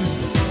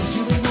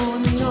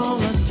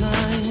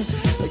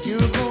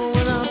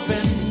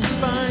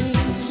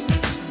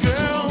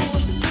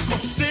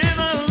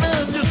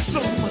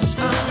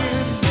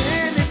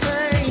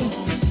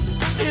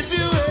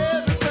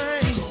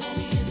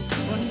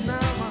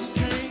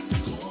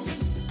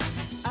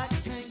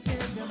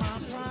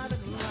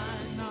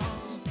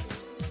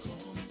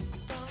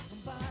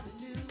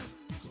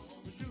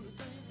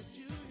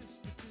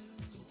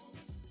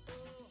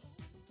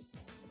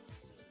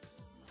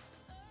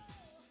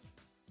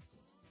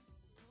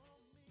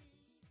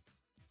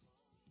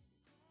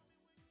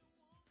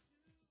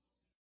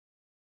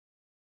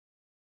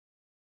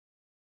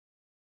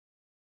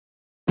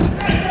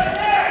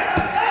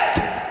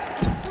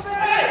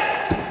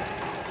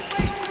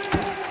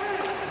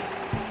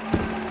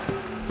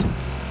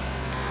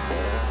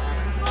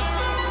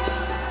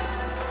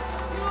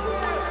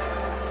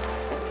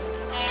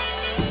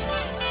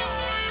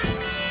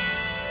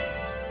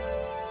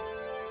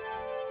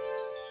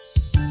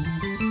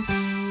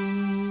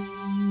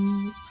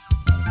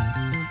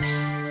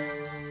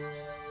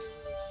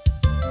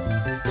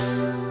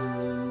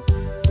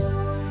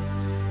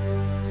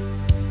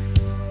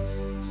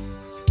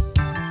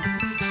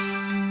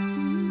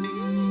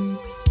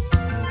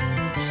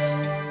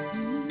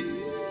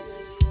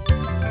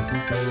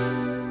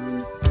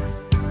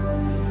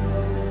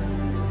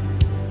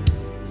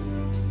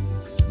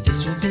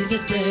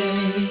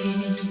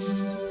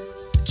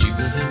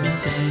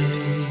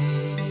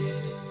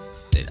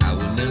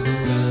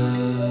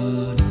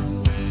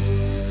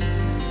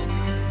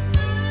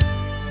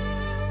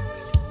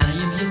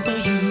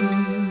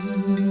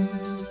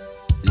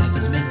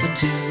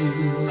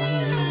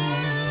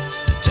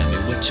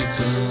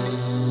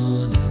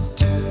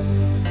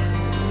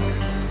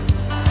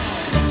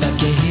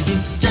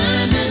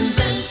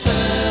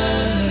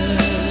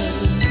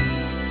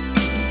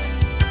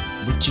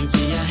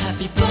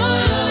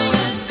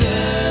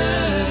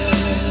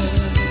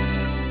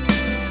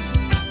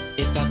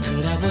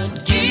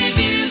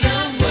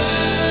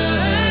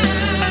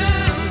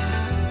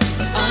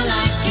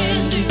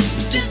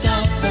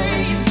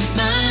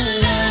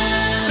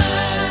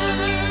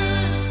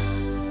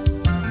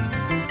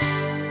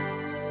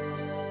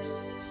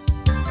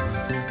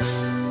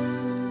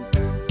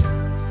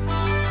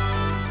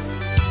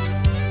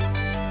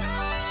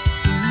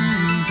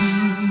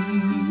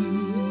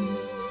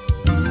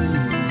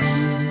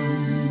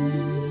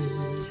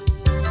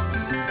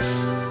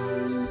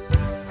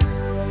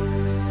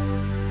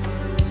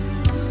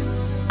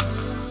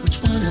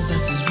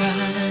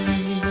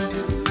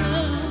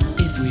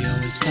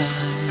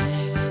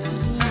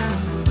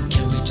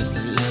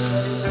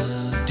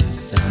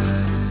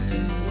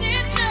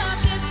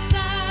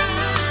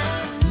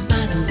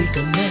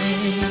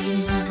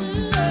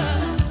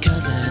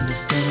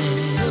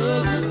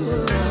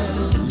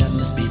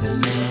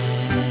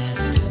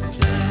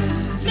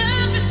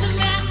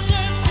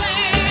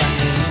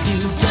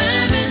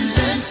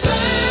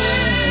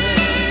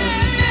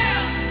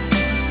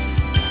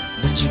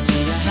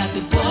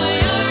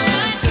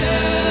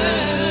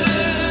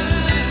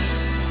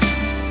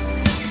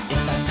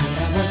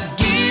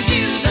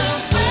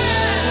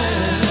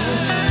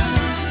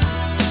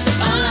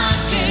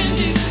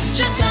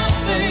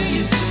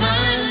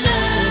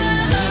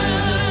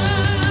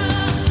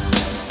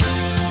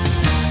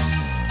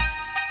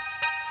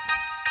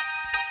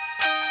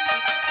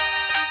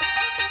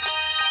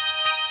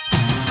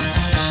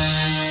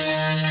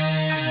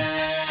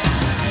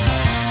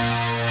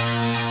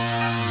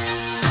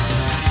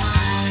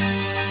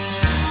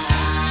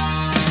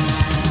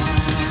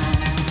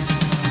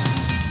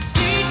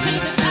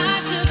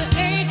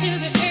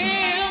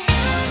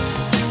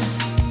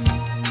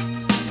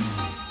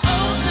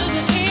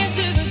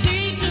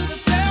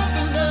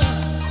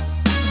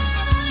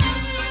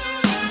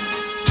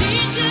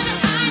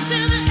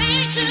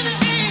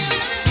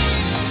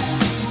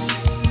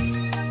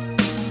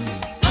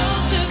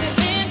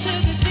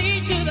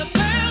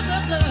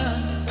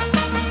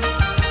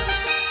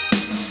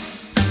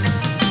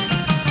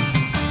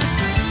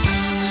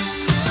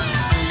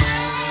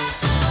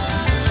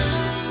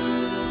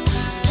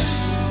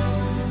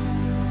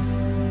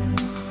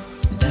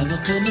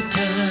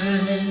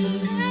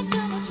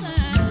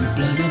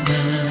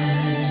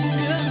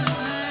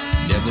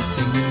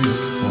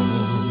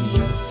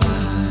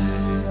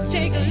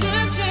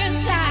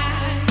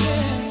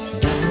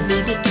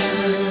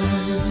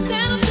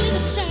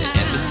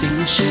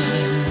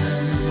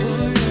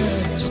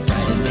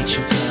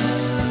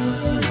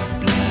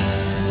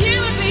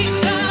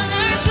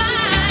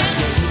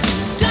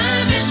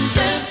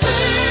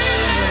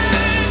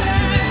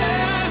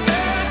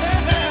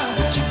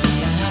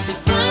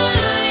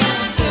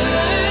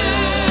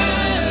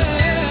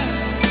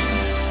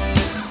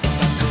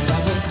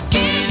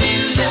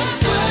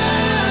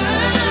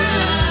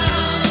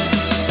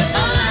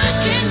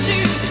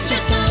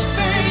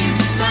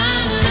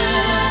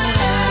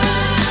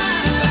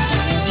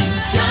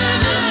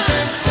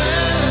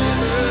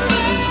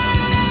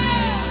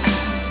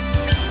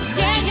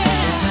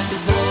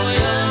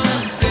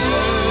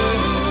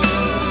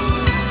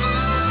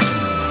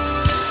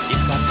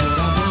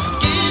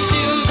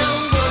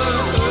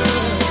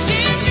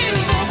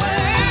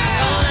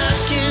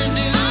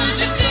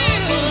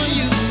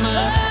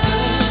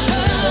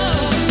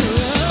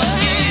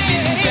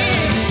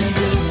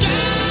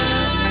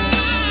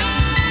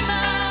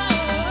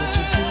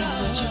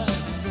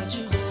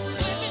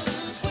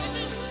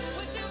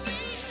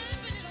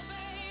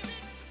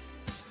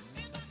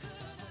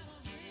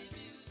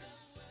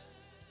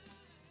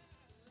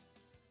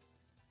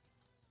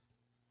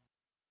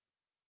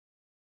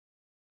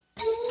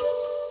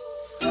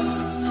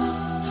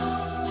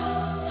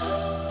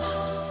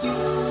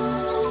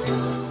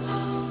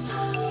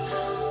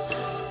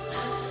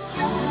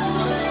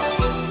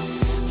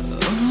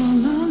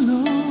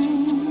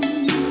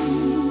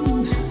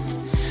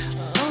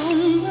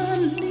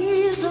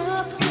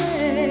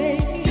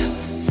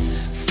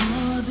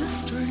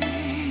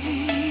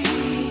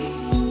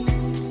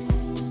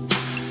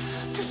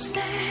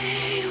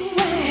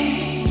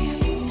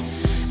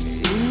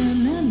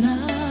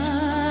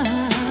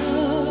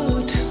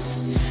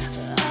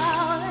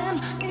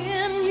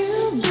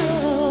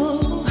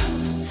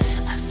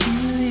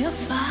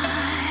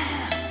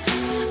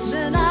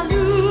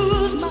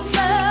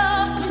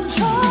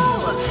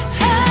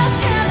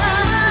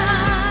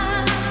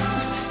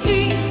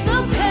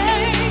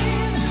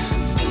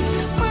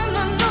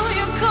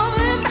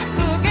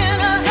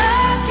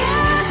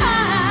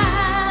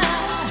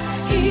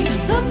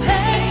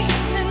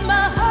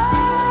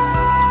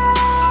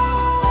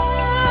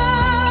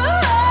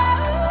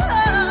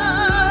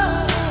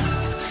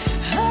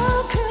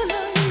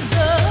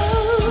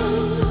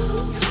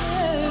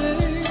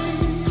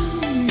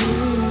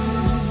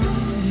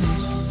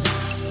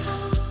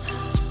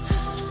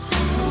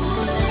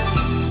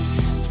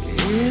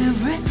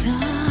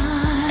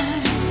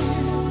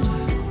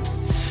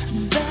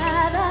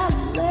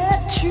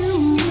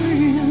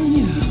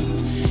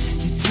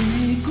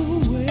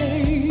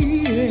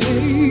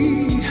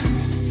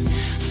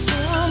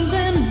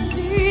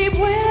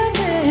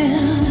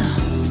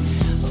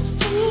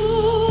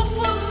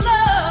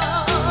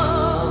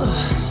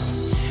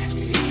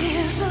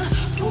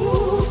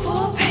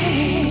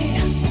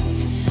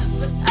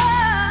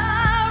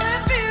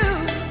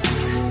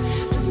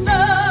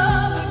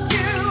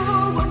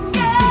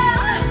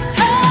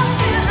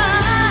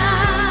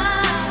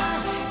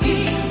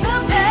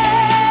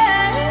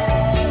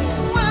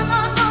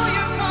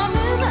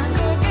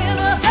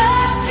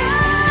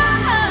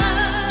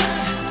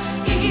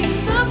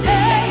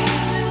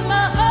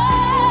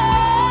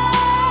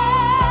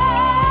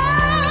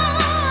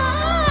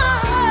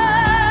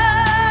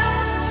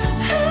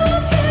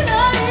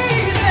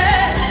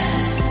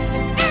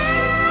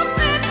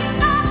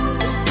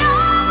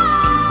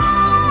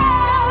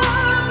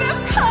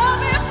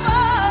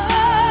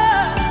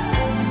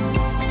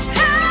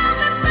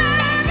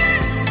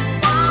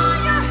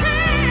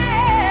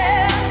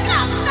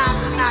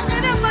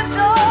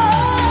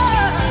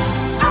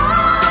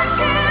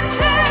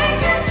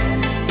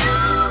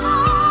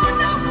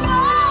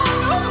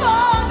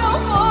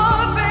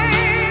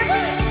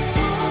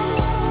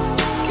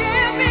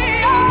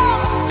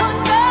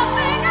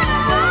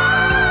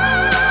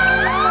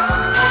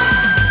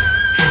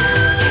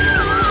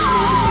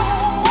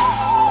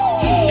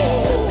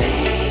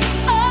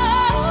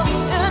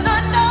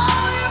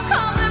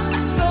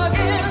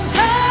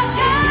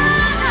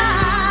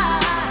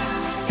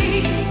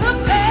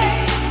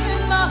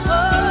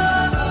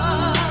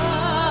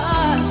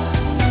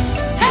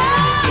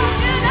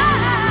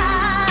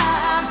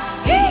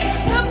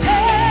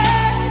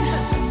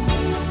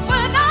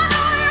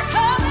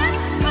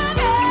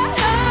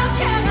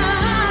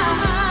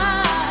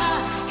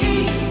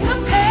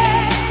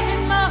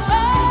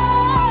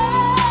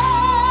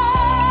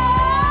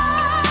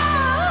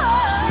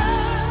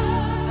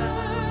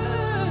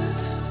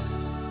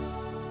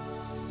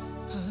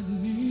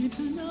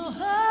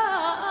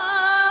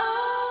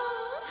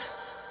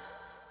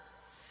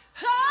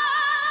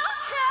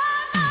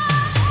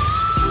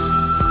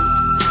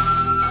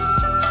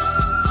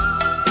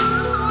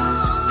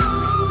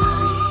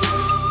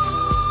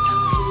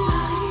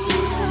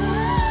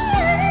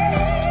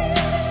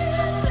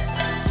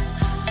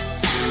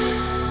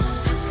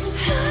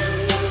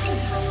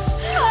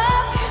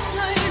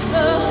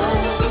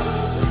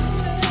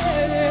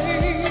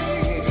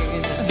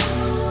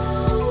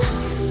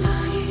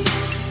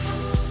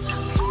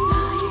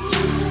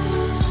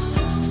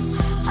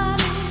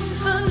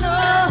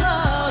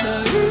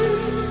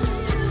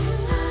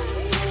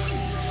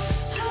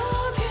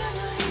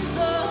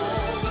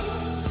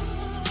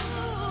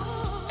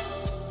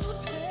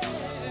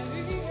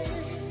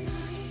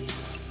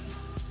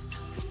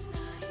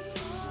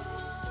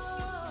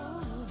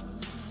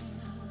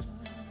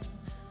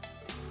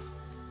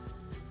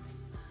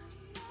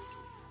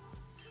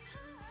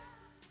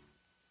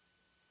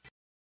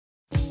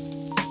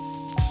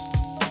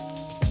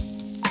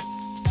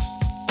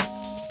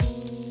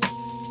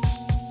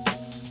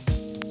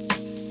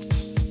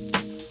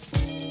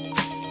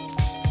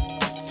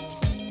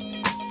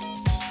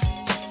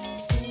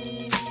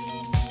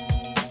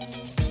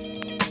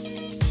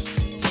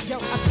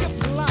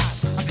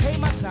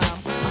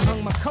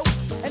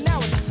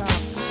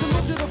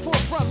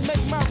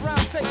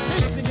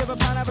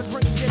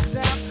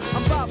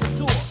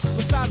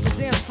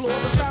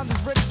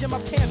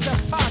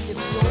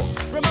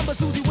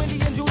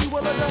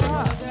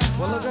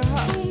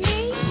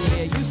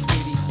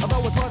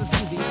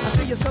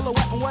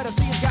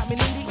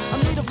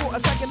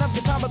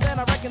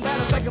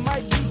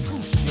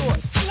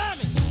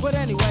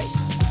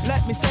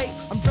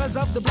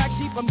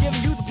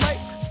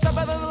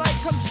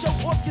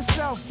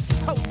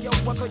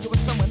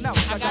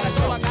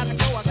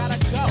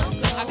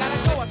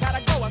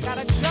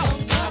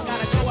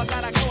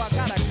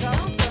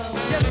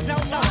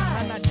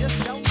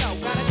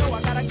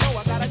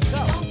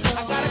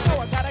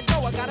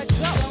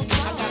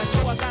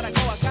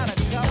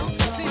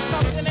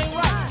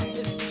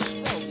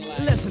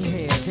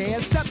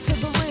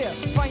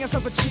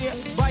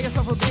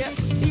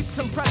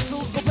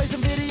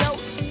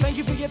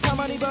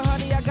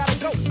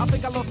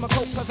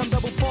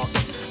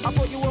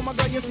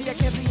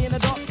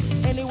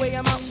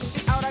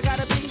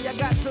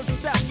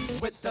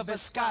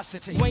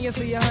When you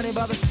see a honey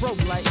by the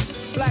strobe light,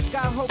 black,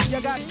 I hope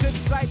you got good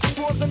sight.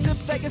 For the tip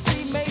they can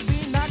see,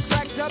 maybe not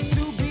cracked up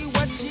to be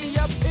what she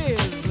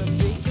appears to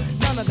be.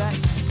 None of that.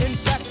 In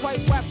fact, quite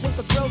whack with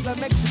the flow that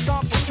makes you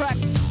stomp the track.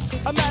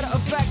 A matter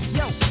of fact,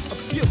 yo, a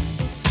few.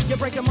 You're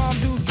breaking mom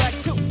dudes back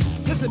too.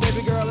 Listen,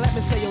 baby girl, let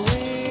me say it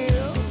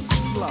real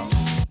slow.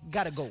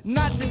 Gotta go.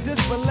 Not to this,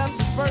 but let's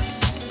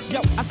disperse. Yo,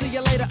 I see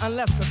you later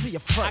unless I see you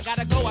first. I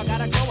gotta go, I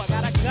gotta go, I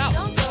gotta go.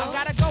 Don't go. I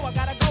gotta go, I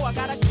gotta go, I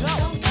gotta go.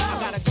 Don't go. I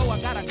gotta go, I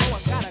gotta go,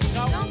 I gotta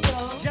go. Don't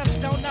go.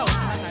 Just don't know,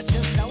 I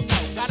just don't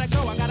know. Gotta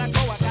go, I gotta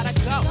go, I gotta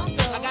go. Don't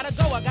go. I gotta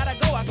go, I gotta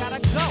go, I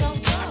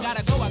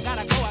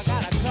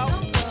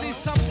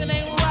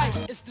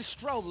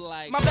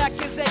My back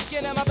is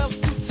aching and my belt's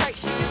too tight.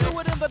 She can do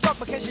it in the dark,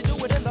 but can she do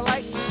it in the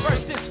light?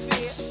 First it's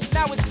fear,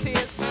 now it's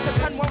tears, cause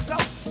hun won't go.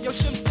 Yo,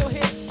 Shim's still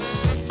here.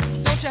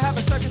 Don't you have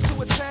a circus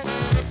to attend?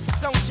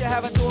 Don't you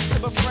have a dog to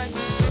befriend?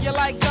 You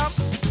like gum?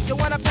 You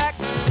want a pack?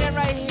 Stand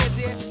right here,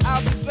 dear.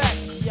 I'll be back.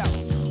 Yo,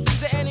 is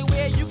there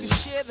anywhere you can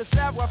share the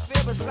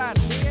savoir-faire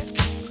besides here?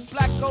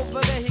 Black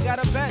over there, he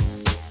got a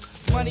Benz.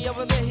 Money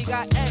over there, he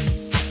got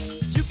M's.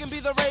 You can be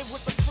the rave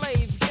with the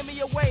flav. Give me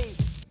a wave.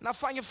 Now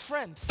find your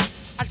friends.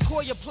 I'd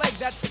call you plague,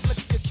 that's if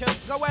looks could kill.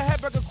 Go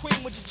ahead, Burger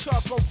Queen with your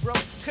charcoal grill.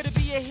 Could it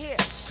be your hair?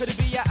 Could it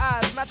be your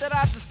eyes? Not that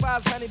I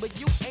despise honey, but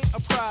you ain't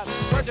a prize.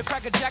 Word to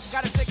Cracker Jack,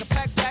 gotta take a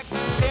pack back.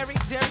 Berry,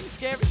 dairy,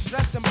 scary,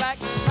 dressed in black.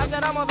 Not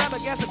that I'm on them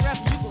against the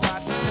grass and you can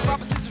ride. If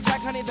opposites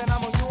attract honey, then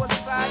I'm on your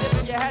side.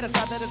 If you had a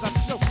side, that is I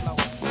still flow.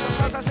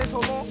 Sometimes I say so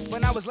long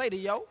when I was later,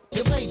 yo.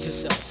 You played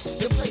yourself,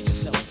 you played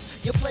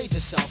yourself, you played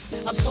yourself.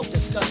 I'm so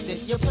disgusted,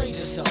 you played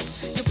yourself,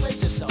 you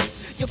played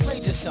yourself, you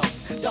played yourself.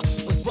 Duck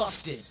was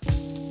busted.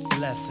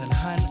 Listen,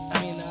 hun,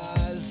 I mean,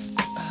 it's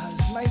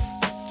nice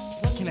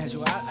looking at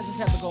you. I just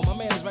have to go. My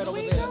man is right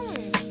over there. Where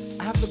you going?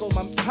 I have to go.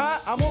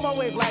 I'm on my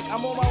way, Black.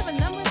 I'm on my way. You have a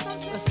number or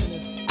something? Listen,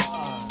 it's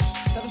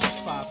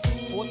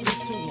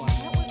 765-4321.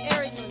 That was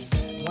Eric.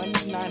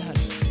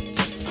 1-900.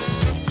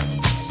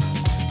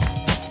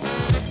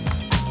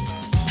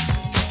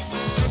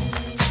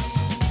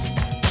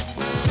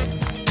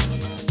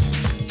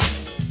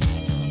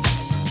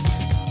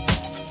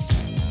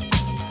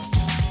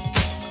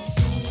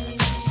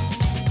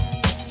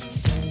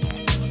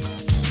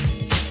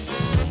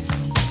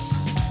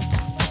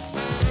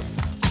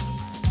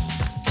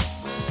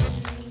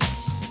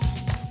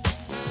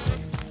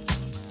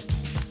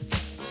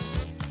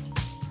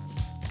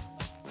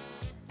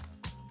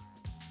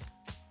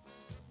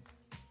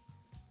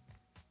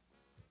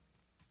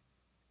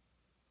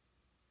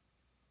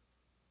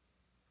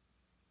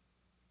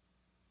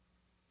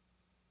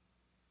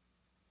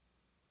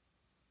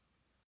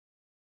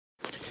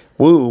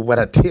 Woo, what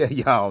I tell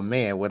y'all,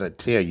 man, what I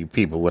tell you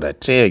people, what I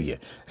tell you.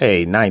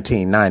 Hey,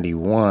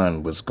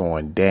 1991 was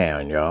going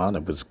down, y'all.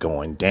 It was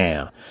going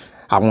down.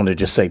 I want to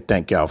just say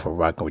thank y'all for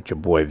rocking with your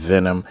boy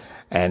Venom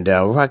and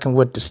rocking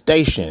with the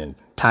station.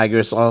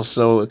 Tigers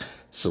also,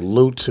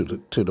 salute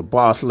to the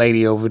boss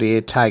lady over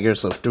there,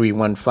 Tigers of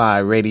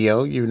 315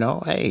 Radio. You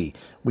know, hey,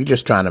 we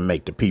just trying to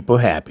make the people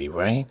happy,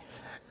 right?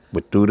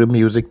 But through the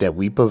music that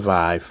we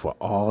provide for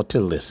all to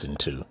listen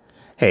to.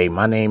 Hey,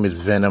 my name is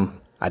Venom.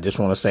 I just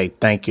want to say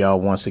thank y'all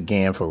once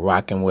again for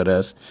rocking with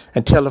us,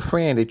 and tell a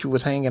friend that you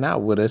was hanging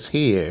out with us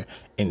here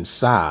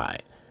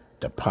inside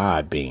the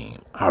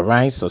Podbeam. All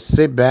right, so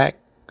sit back,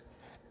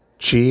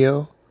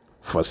 chill,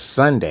 for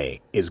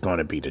Sunday is going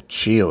to be the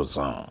chill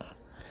zone.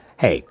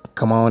 Hey,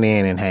 come on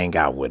in and hang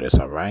out with us,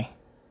 all right?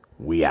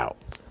 We out.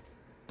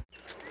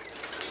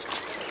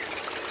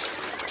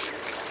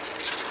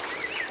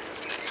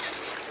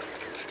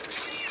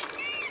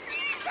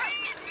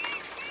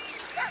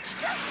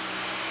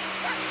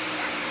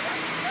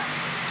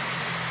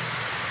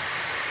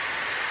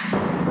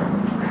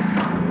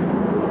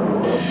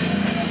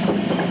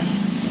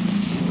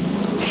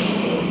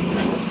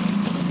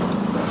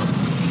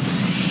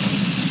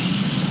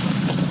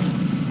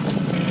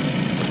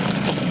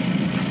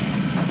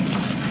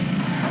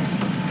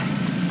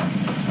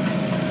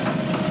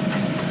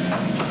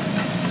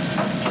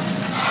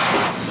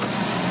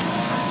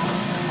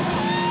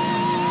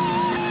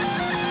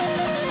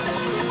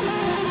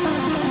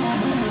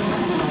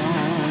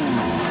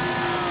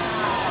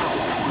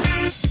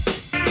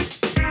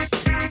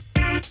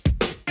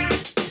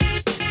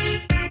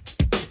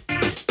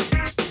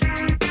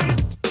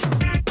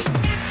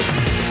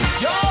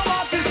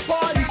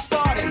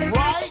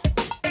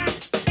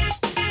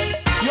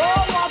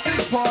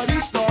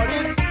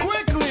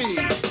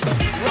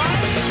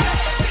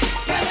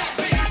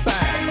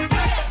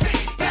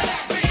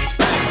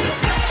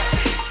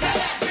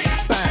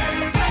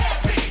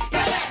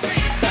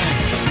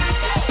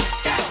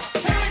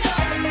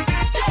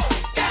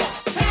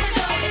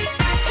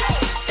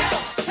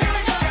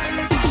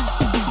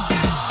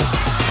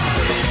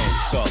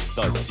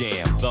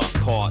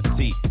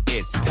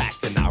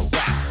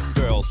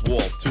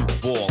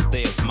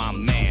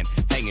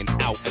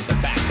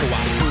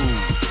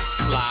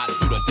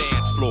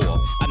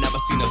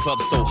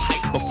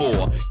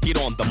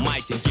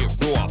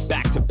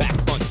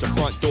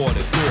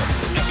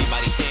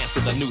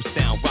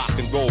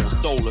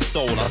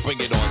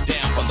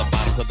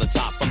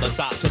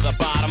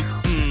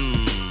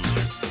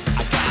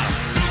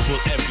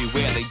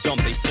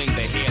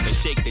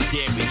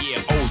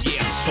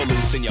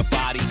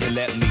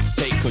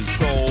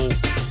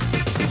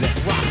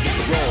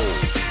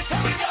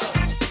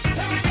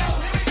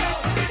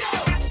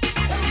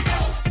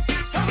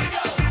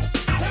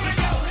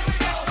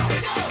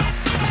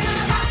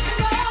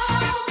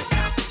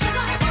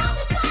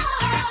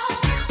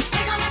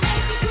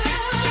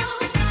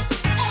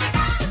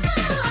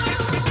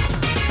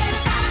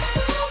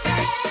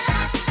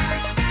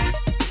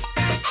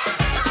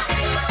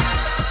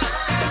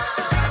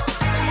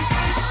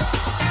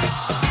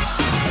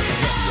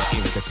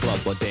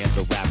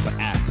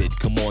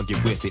 on,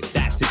 get with it.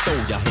 That's it, throw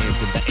your hands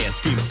in the air,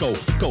 scream, go,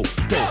 go,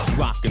 go.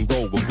 Rock and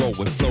roll, we're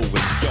growing,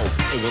 flowing, yo.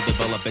 It will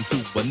develop into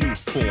a new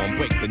form.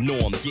 Break the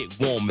norm, get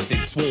warm and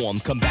then swarm.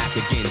 Come back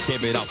again,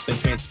 tear it up and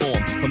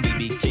transform. From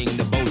B.B. King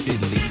to Bo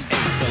Diddley.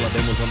 Eddie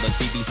Sullivan was on the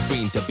TV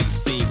screen to be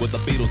seen with the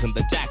Beatles and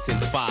the Jackson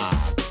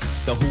 5.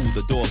 The Who,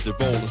 the Doors, the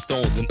Rolling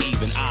Stones, and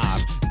even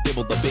I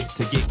dibble the bit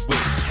to get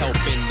with,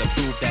 helping to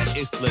prove that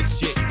it's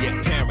legit.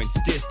 Your parents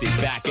dissed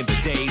it back in the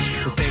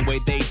days, the same way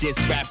they diss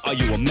rap. Are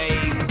you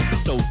amazed?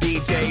 So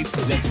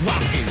DJs, let's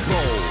rock and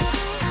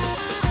roll.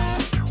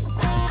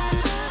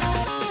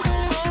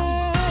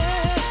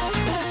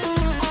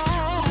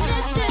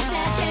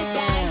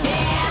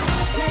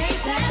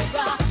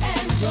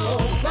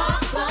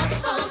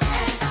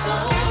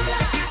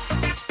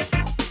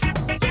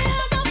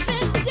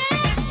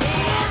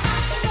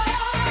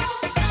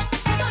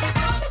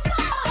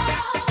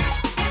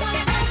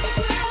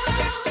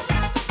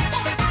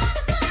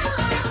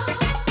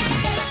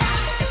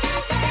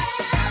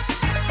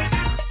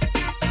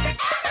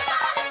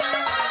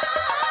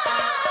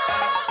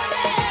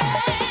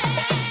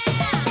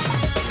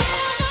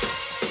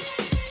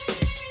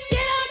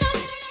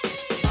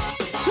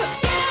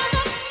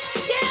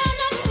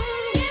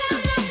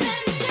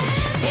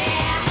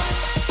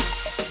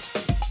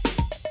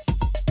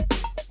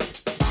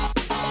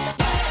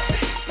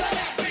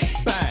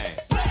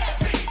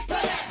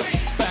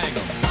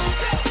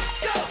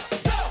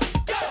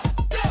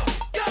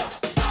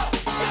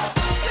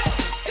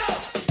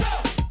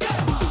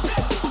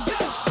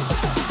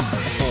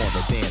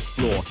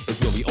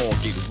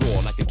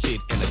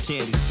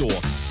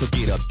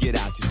 Get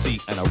out your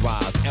seat and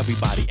arise.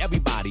 Everybody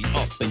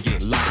up and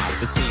get live.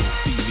 The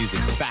CNC Music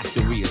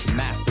Factory is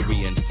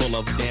mastery and full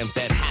of jams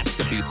that has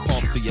to be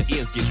pumped till your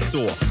ears get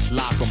sore.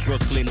 Live from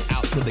Brooklyn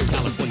out to the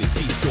California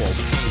seashore.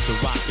 We came to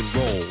rock and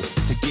roll,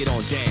 to get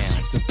on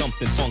down to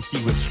something funky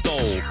with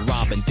soul.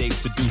 Rob and Dave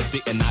seduced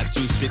it and I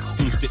juiced it,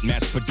 spruced it,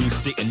 mass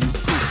produced it, and you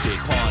proofed it.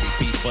 Party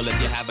people, if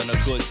you're having a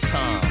good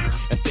time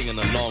and singing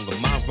along with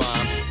my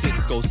rhyme,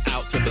 this goes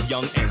out to the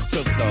young and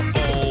to the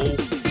old.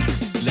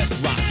 Let's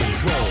rock and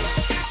roll.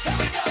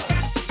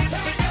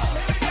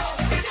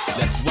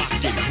 Let's rock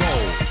and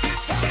roll.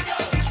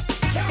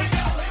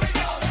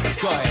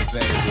 Go ahead,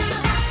 baby.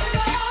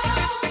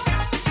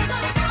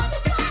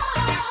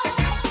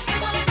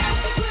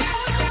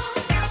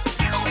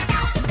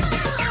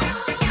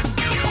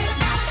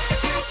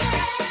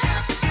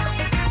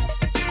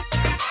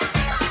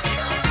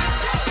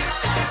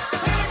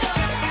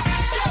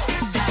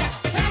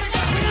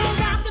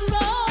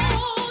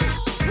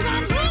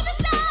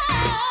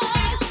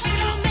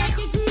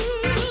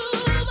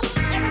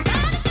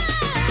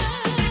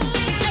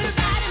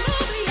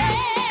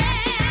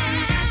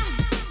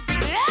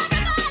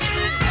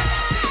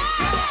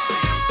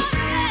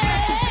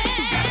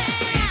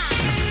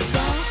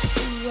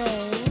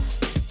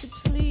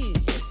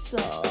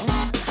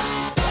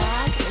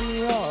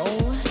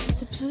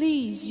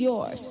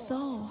 Your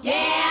soul.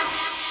 Yeah.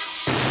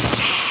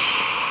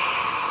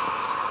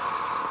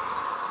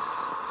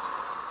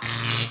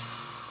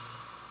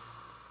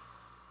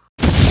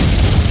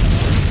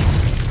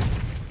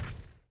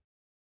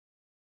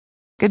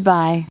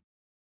 Goodbye.